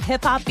away with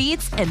hip-hop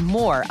beats, and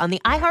more on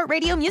the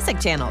iHeartRadio music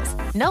channels.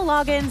 No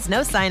logins, no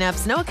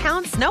signups, no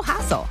accounts, no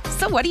hassle.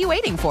 So what are you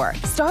waiting for?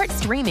 Start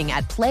streaming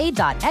at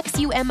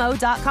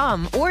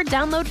play.xumo.com or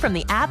download from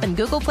the app and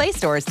Google Play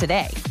stores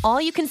today.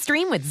 All you can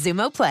stream with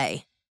Xumo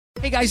Play.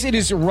 Hey guys, it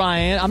is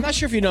Ryan. I'm not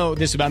sure if you know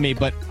this about me,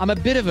 but I'm a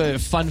bit of a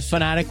fun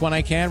fanatic when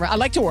I can. I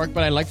like to work,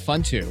 but I like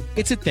fun too.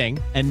 It's a thing.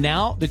 And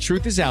now the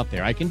truth is out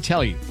there. I can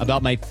tell you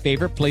about my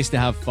favorite place to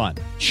have fun.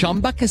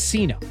 Chumba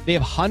Casino. They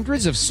have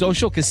hundreds of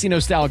social casino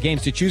style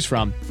games to choose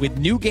from with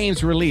new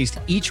games released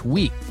each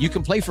week. You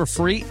can play for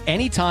free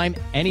anytime,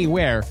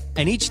 anywhere.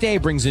 And each day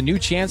brings a new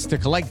chance to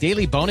collect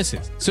daily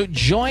bonuses. So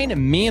join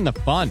me in the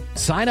fun.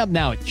 Sign up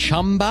now at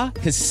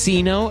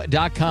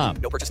ChumbaCasino.com.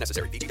 No purchase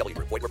necessary. VGW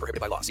Group. Void where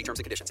prohibited by law. See terms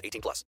and conditions. 18 plus.